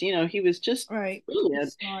SATs. He was just Right. brilliant.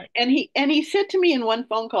 It's smart. And he said to me in one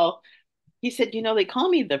phone call, he said, they call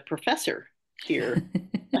me the professor here.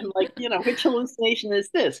 I'm like, which hallucination is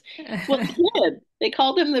this? Well, they did. They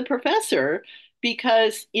called him the professor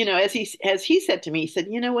because, as he said to me, he said,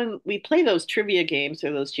 when we play those trivia games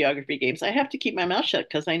or those geography games, I have to keep my mouth shut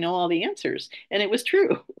because I know all the answers. And it was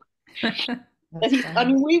true. That's I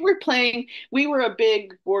funny. mean, we were a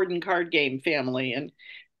big board and card game family, and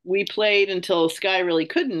we played until Sky really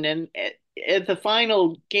couldn't. And at the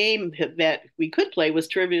final game that we could play was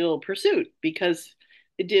Trivial Pursuit because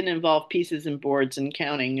it didn't involve pieces and boards and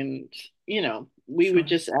counting. And, we would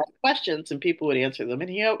Sure. just ask questions and people would answer them. And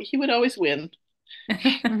he would always win,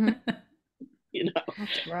 Mm-hmm. you know.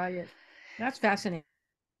 That's brilliant. That's fascinating.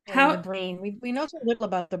 The How, brain. We know so little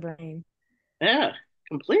about the brain. Yeah,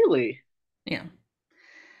 completely. yeah.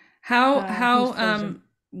 How, Who's frozen?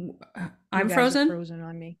 w- You I'm guys are frozen? frozen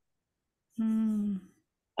on me. Hmm.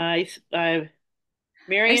 I I,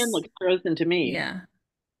 Marianne looks frozen to me. yeah.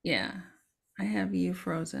 Yeah. I have you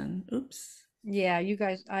frozen. Oops. Yeah, you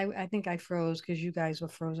guys. I think I froze because you guys were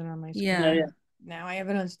frozen on my Oh Yeah. screen. yeah, Now I have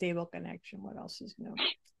an unstable connection. What else is new?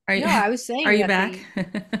 Are No, you, I was are saying you that back?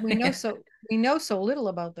 the we know so we know so little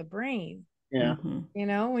about the brain. yeah, Hmm. We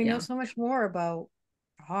know Yeah. so much more about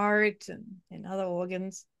heart and other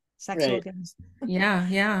organs, sex right. organs. Yeah.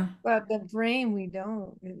 Yeah. But the brain, we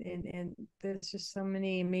don't. And there's just so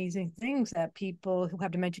many amazing things that people who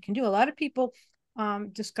have dementia can do. A lot of people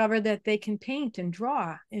discover that they can paint and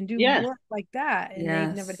draw and do Yes. work like that, and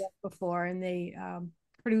they've never Yes. done it before, and they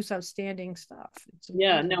produce outstanding stuff. It's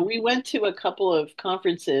Yeah, no, amazing. we went to a couple of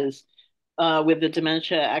conferences with the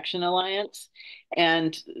Dementia Action Alliance,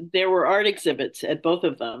 and there were art exhibits at both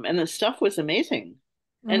of them, and the stuff was amazing.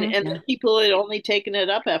 And Mm-hmm. and Yeah. the people had only taken it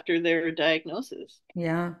up after their diagnosis.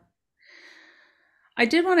 Yeah. I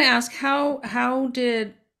did want to ask how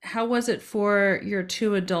was it for your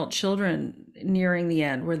two adult children nearing the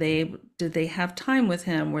end? Did they have time with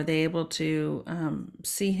him? Were they able to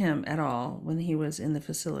see him at all when he was in the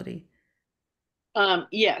facility?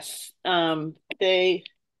 Yes,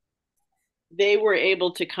 they were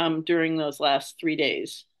able to come during those last 3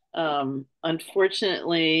 days.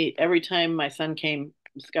 Unfortunately, every time my son came,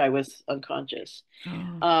 Sky was unconscious.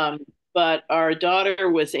 Oh. Um, but our daughter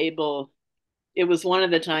was able. It was one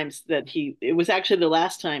of the times that it was actually the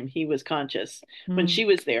last time he was conscious when Hmm. she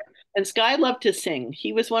was there. And Sky loved to sing.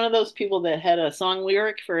 He was one of those people that had a song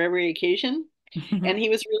lyric for every occasion. And he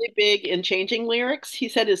was really big in changing lyrics. He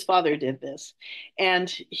said his father did this. And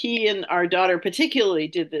he and our daughter particularly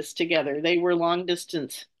did this together. They were long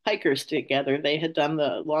distance hikers together. They had done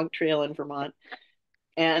the long trail in Vermont.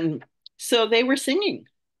 And so they were singing,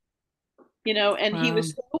 and he Wow.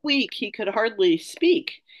 was so weak he could hardly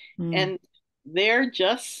speak. Hmm. And they're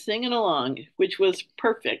just singing along, which was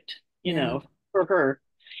perfect, Yeah, for her.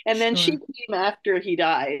 And then she sure. came after he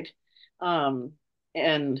died.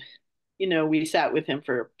 And we sat with him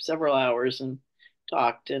for several hours and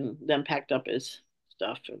talked and then packed up his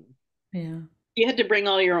stuff. And Yeah. you had to bring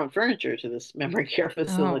all your own furniture to this memory care Oh,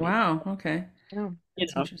 facility. wow. Okay. Oh, You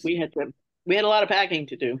That's know, we interesting. had to, we had a lot of packing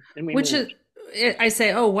to do, and we Which is, moved. I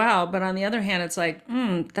say, oh, wow. But on the other hand, it's like,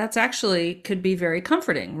 that's actually could be very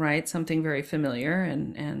comforting, right? Something very familiar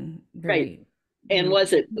and Right. very, And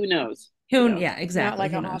was it? Who knows? You know. yeah, not exactly.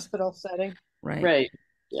 like Who a knows? hospital setting. Right. Right.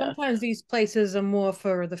 Yeah. Sometimes these places are more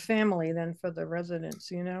for the family than for the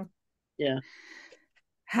residents, you know? Yeah.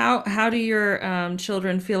 How do your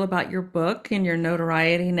children feel about your book and your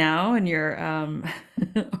notoriety now and your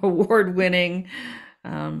award-winning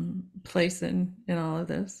place in all of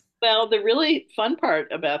this? Well, the really fun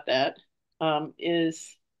part about that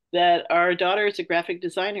is that our daughter is a graphic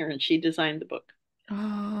designer and she designed the book.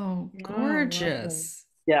 Oh, Oh, lovely. gorgeous.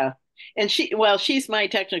 Yeah. And well, she's my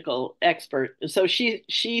technical expert. So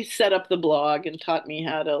she set up the blog and taught me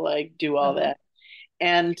how to like do all Uh-huh. that.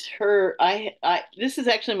 And this is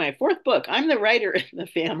actually my fourth book. I'm the writer in the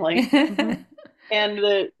family. Hmm. And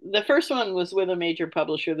the first one was with a major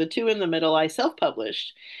publisher. The two in the middle I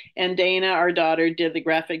self-published. And Dana, our daughter, did the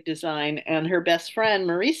graphic design, and her best friend,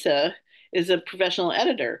 Marisa, is a professional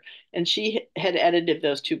editor, and she had edited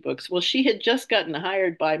those two books. Well, she had just gotten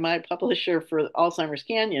hired by my publisher for Alzheimer's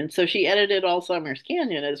Canyon, so she edited Alzheimer's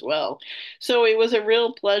Canyon as well. So it was a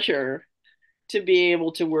real pleasure to be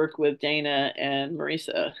able to work with Dana and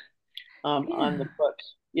Marisa on Yeah, the book.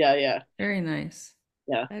 Yeah, yeah, very nice.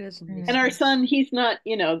 yeah. That is Very And our amazing. nice. son, he's not,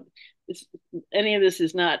 this, any of this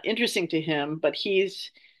is not interesting to him, but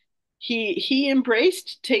he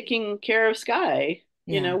embraced taking care of Sky,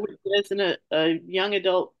 Yeah, which as a young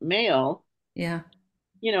adult male, yeah.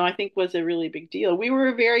 I think was a really big deal. We were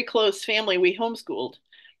a very close family. We homeschooled.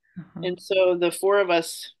 Uh-huh. And so the four of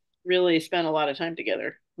us really spent a lot of time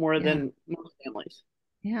together, more Yeah, than most families.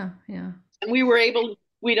 yeah, yeah, And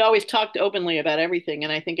we'd always talked openly about everything.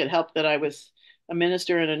 And I think it helped that I was a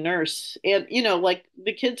minister and a nurse. And, like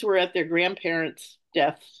the kids were at their grandparents'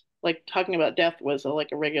 deaths, like talking about death was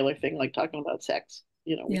like a regular thing, like talking about sex.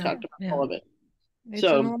 We yeah, talked about yeah, all of it. It's a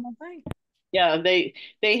So normal thing. yeah, they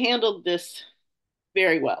handled this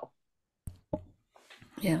very well.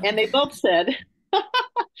 yeah. And they both said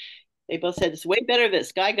it's way better that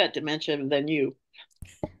Sky got dementia than you.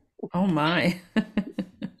 Oh my.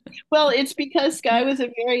 Well, it's because Sky was a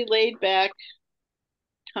very laid back,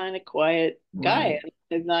 kind of quiet guy, Right.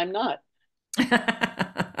 and I'm not.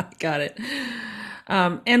 Got it.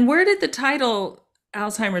 And where did the title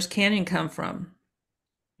Alzheimer's Canyon come from?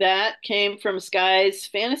 That came from Sky's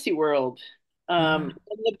fantasy world. Uh-huh.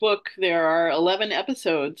 In the book, there are 11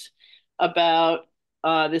 episodes about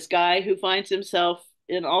this guy who finds himself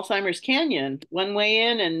in Alzheimer's Canyon, one way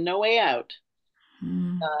in and no way out.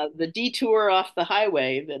 Mm, The detour off the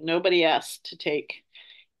highway that nobody asked to take.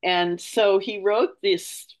 And so he wrote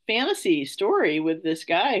this fantasy story with this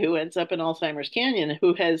guy who ends up in Alzheimer's Canyon,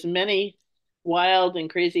 who has many wild and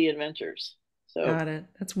crazy adventures. So got it.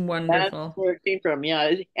 That's that's wonderful. where it came from.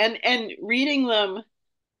 Yeah. And reading them,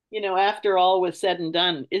 after all was said and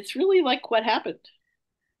done, it's really like what happened.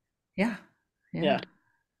 Yeah. Yeah. Yeah.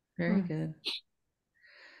 Very Hmm. good.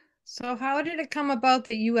 So how did it come about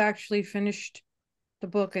that you actually finished the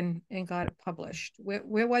book and got it published?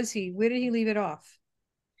 Where was he? Where did he leave it off?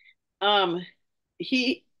 Um,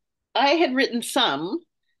 he, I had written some,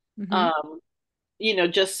 Hmm. um,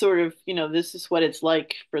 just sort of, this is what it's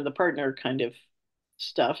like for the partner kind of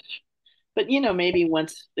stuff. But, maybe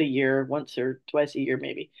once a year, once or twice a year,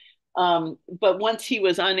 maybe. But once he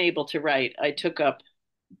was unable to write, I took up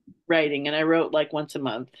writing and I wrote like once a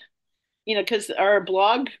month, because our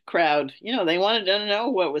blog crowd, they wanted to know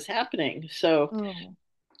what was happening. So,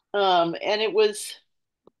 Oh, and it was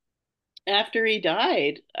after he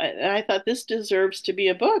died, I thought this deserves to be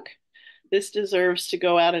a book. This deserves to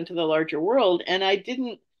go out into the larger world. And I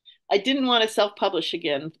didn't want to self-publish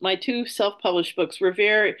again. My two self-published books were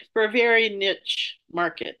for a very niche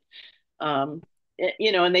market. Um,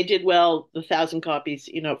 and they did well, the 1,000 copies,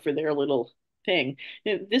 for their little thing.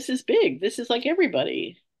 This is big. This is like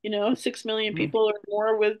everybody, 6 million Mm, people or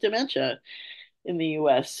more with dementia in the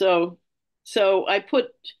US. So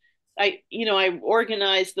I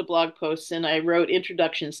organized the blog posts and I wrote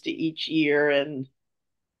introductions to each year, and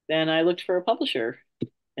then I looked for a publisher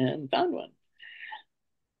and found one.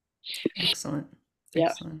 excellent. Yeah.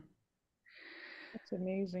 Excellent. that's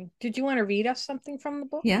amazing. Did you want to read us something from the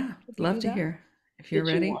book? Yeah. Did you Love do to that? hear if you're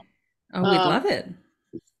Did you ready. want? Oh, we'd Um, love it.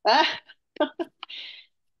 ah,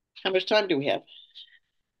 how much time do we have?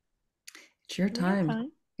 It's your We got time.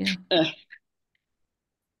 time. Yeah. Uh,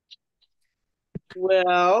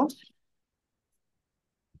 well,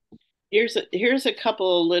 here's a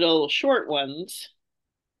couple little short ones.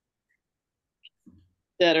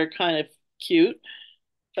 that are kind of cute,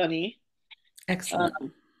 funny. Excellent.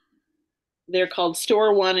 Um, they're called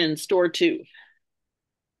Store One and Store Two.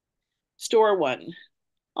 Store One.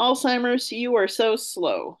 Alzheimer's, you are so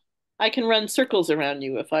slow. I can run circles around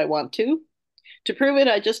you if I want to. To prove it,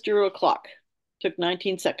 I just drew a clock. Took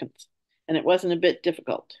 19 seconds, and it wasn't a bit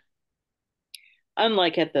difficult.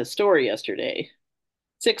 Unlike at the store yesterday,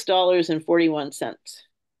 $6.41.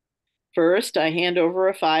 First, I hand over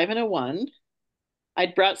a 5 and a 1.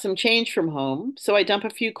 I'd brought some change from home, so I dump a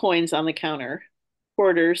few coins on the counter.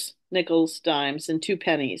 Quarters, nickels, dimes, and 2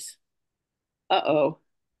 pennies. Uh-oh.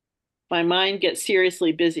 My mind gets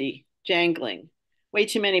seriously busy, jangling. Way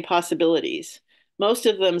too many possibilities, most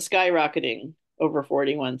of them skyrocketing over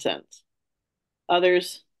 41 cents.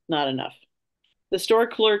 Others, not enough. The store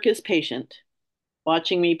clerk is patient,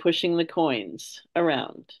 watching me pushing the coins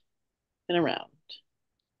around and around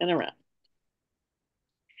and around.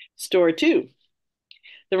 Store two.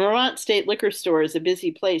 The Vermont State Liquor Store is a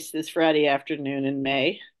busy place this Friday afternoon in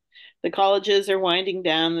May. The colleges are winding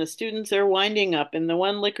down, the students are winding up, and the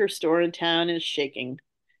one liquor store in town is shaking.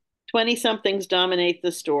 20-somethings dominate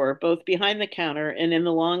the store, both behind the counter and in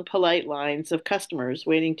the long, polite lines of customers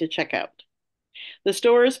waiting to check out. The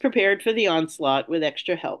store is prepared for the onslaught with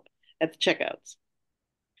extra help at the checkouts.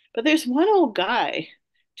 But there's one old guy,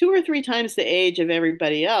 2 or 3 times the age of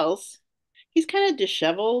everybody else. He's kind of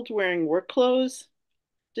disheveled, wearing work clothes.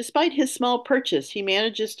 Despite his small purchase, he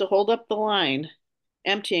manages to hold up the line,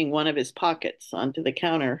 emptying one of his pockets onto the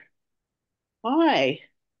counter. Why?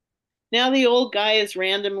 Now the old guy is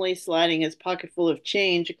randomly sliding his pocket full of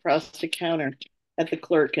change across the counter at the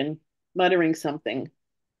clerk and muttering something.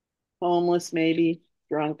 Homeless, maybe,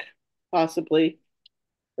 drunk, possibly,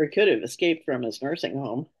 or he could have escaped from his nursing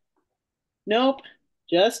home. Nope,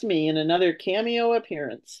 just me in another cameo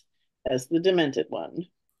appearance as the demented one.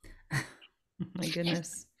 My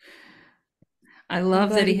goodness. I I'm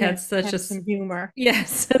love that glad he he had such a had some humor. yeah,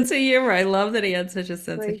 sense of humor. I love that he had such a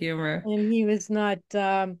sense of Right. humor. And he was not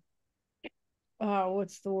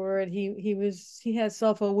what's the word? He had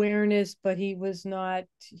self-awareness, but he was not,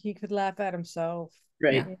 he could laugh at himself,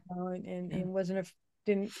 Right, Yeah. and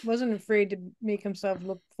wasn't afraid to make himself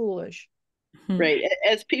look foolish. Hmm. right.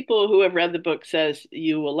 As people who have read the book says,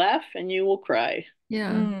 you will laugh and you will cry.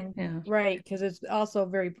 Yeah. Yeah. Right, because it's also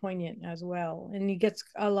very poignant as well, and he gets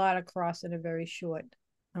a lot across in a very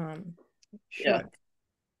um Yeah, short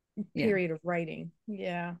Yeah. period of writing.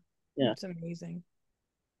 Yeah, yeah. it's amazing.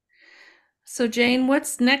 So Jane,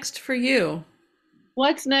 what's next for you?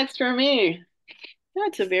 What's next for me?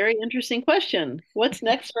 That's a very interesting question. What's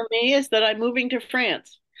next for me is that I'm moving to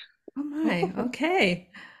France. Oh my. Okay.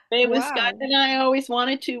 It was Scott Wow. and I always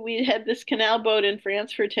wanted to. We had this canal boat in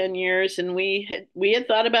France for 10 years and we had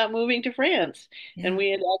thought about moving to France. And Yeah. we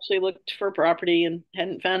had actually looked for property and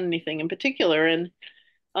hadn't found anything in particular. And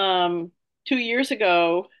um 2 years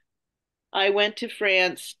ago, I went to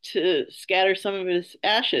France to scatter some of his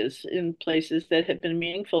ashes in places that had been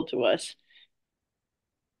meaningful to us.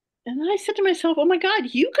 And I said to myself, oh my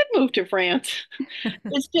God, you could move to France.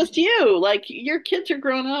 It's just you. Like your kids are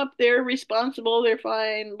grown up, they're responsible, they're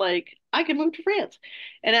fine. Like I could move to France.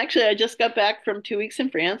 And actually, I just got back from 2 weeks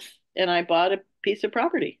in France and I bought a piece of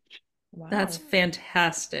property. That's Wow.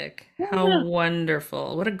 fantastic. How Yeah,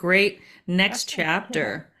 wonderful. What a great next That's yeah,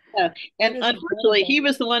 chapter. yeah. that And is unfortunately, incredible. he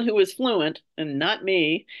was the one who was fluent and not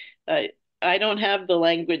me. I don't have the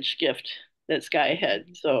language gift that Sky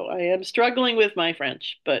had. So I am struggling with my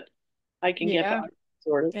French, but I can get by, Yeah,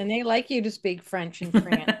 sort of. and they like you to speak French in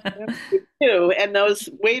France. Yep. Too. And those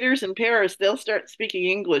waiters in Paris, they'll start speaking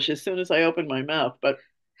English as soon as I open my mouth. But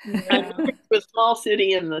I'm Yeah. moving to a small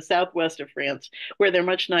city in the southwest of France where they're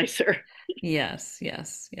much nicer. Yes,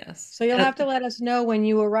 yes, yes. So you'll have to let us know when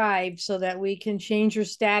you arrive so that we can change your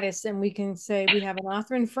status and we can say we have an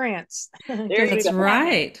author in France There because you we That's go. can.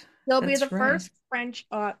 right. He'll be the That's right. first French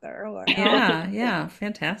author or Yeah, yeah,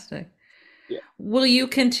 fantastic. Yeah. Will you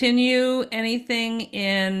continue anything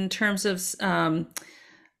in terms of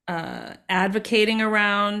advocating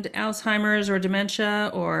around Alzheimer's or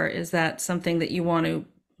dementia, or is that something that you want to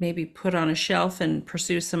maybe put on a shelf and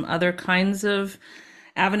pursue some other kinds of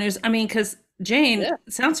avenues? I mean, because Jane, Yeah.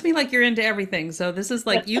 it sounds to me like you're into everything. So this is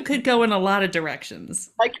like you could go in a lot of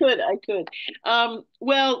directions. I could.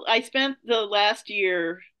 Well, I spent the last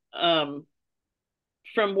year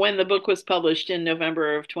from when the book was published in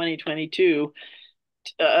November of 2022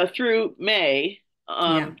 through May,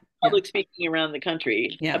 Yeah, yeah, public speaking around the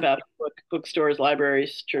country yeah. about bookstores,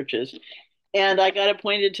 libraries, churches. And I got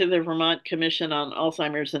appointed to the Vermont Commission on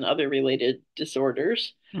Alzheimer's and other related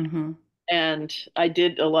disorders. Hmm. And I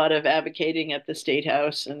did a lot of advocating at the State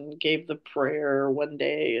House and gave the prayer one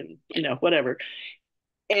day and, whatever.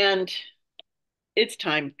 And it's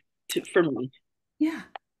time for me, Yeah.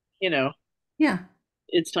 you know, Yeah.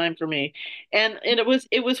 it's time for me. And it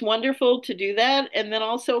was wonderful to do that. And then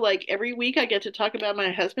also like every week I get to talk about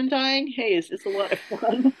my husband dying. Hey, it's a lot of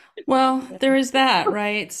fun. Well, there is that,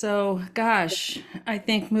 right? So, gosh, I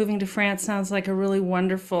think moving to France sounds like a really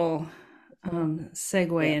wonderful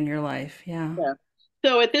segue Yeah. in your life. Yeah. Yeah.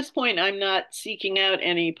 So at this point, I'm not seeking out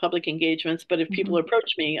any public engagements, but if people Mhm.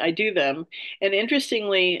 approach me, I do them. And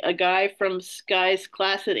interestingly, a guy from Sky's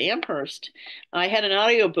class at Amherst, I had an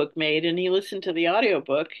audiobook made and he listened to the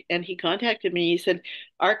audiobook and he contacted me. He said,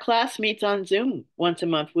 "Our class meets on Zoom once a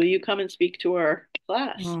month. Will you come and speak to our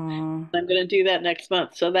class?" Aw. I'm going to do that next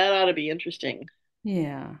month. So that ought to be interesting.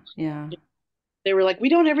 Yeah. Yeah. They were like, "We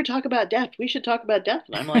don't ever talk about death. We should talk about death."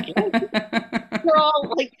 And I'm like, "Yeah, we're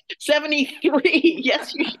all like 73.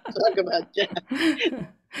 Yes, you should talk about death."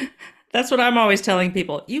 That's what I'm always telling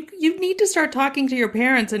people. You need to start talking to your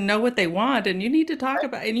parents and know what they want, and you need to talk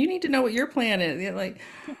about, and you need to know what your plan is. Like,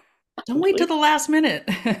 don't wait till the last minute.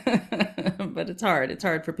 But it's hard. It's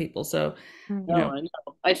hard for people. So, you No, know, I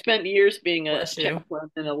know. I spent years being a bless you.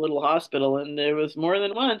 chaplain in a little hospital, and there was more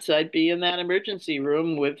than once I'd be in that emergency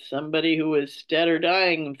room with somebody who was dead or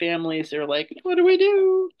dying, and families are like, "What do we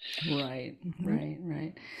do?" Right, Mhm.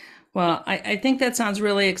 right. Well, I think that sounds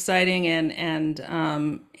really exciting and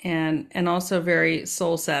also very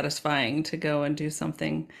soul satisfying to go and do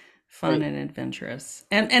something fun Right. and adventurous.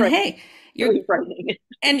 And And hey, your really frightening.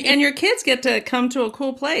 and your kids get to come to a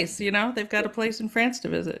cool place, you know? They've got a place in France to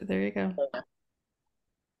visit. There you go.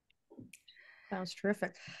 Sounds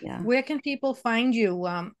terrific. Yeah. Where can people find you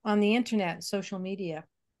on the internet, social media?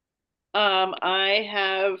 I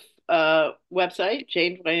have a website,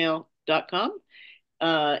 janedwinnell.com,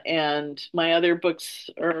 and my other books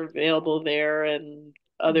are available there. And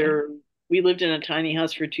Okay. we lived in a tiny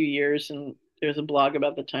house for 2 years, and there's a blog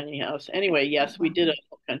about the tiny house. Anyway, yes, we did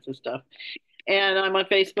all kinds of stuff. And I'm on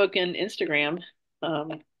Facebook and Instagram.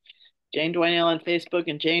 Um, Jane Dwinell on Facebook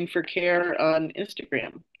and Jane for Care on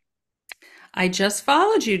Instagram. I just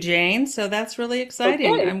followed you, Jane, so that's really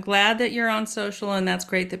exciting. Okay. I'm glad that you're on social and that's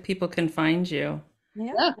great that people can find you.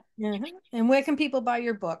 Yeah. Yeah. And where can people buy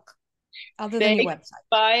your book other than They your can website?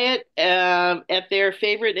 buy it at their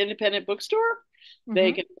favorite independent bookstore. They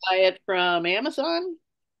Hmm. can buy it from Amazon.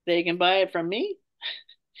 They can buy it from me.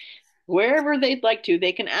 Wherever they'd like to.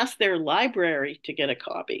 They can ask their library to get a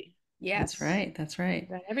copy. That's Yes. right. That's right.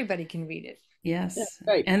 Then everybody can read it. Yeah, Yes.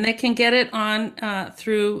 right. And they can get it on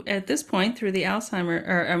through, at this point, through the Alzheimer,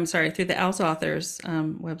 or I'm sorry, through the Alz Authors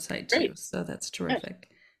website too. Great. So that's Yes. terrific.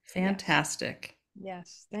 Yes. Fantastic.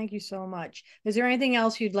 Yes. Thank you so much. Is there anything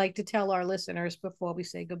else you'd like to tell our listeners before we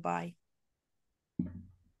say goodbye?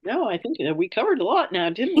 No, I think we covered a lot now,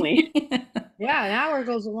 didn't we? Yeah, an hour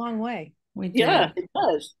goes a long way. We Yeah, did. it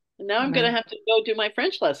does. And now I'm going to Well, have to go do my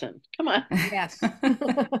French lesson. Come on. Yes. Au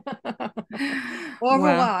well,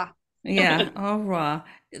 revoir. yeah, au revoir.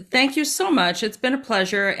 Thank you so much. It's been a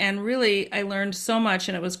pleasure, and really, I learned so much,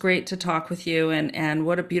 and it was great to talk with you. And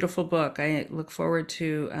what a beautiful book! I look forward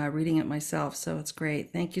to reading it myself. So it's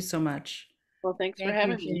great. Thank you so much. Well, thanks for Thank you,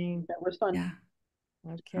 having me. Jane. That was fun. Yeah.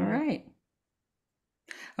 All Okay. right.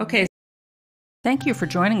 Okay. Thank you for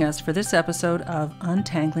joining us for this episode of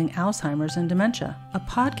Untangling Alzheimer's and Dementia, a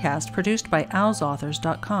podcast produced by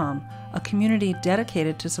alzauthors.com, a community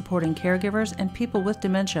dedicated to supporting caregivers and people with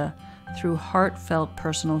dementia through heartfelt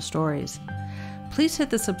personal stories. Please hit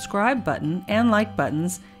the subscribe button and like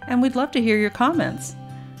buttons, and we'd love to hear your comments.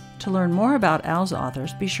 To learn more about Alz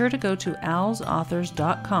Authors, be sure to go to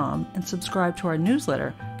alzauthors.com and subscribe to our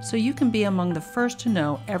newsletter so you can be among the first to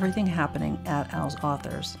know everything happening at Alz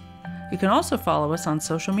Authors. You can also follow us on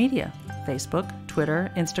social media, Facebook,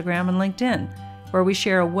 Twitter, Instagram, and LinkedIn, where we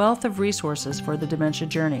share a wealth of resources for the dementia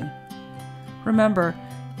journey. Remember,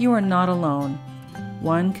 you are not alone.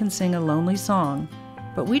 One can sing a lonely song,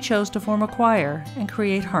 but we chose to form a choir and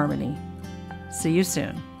create harmony. See you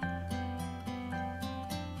soon.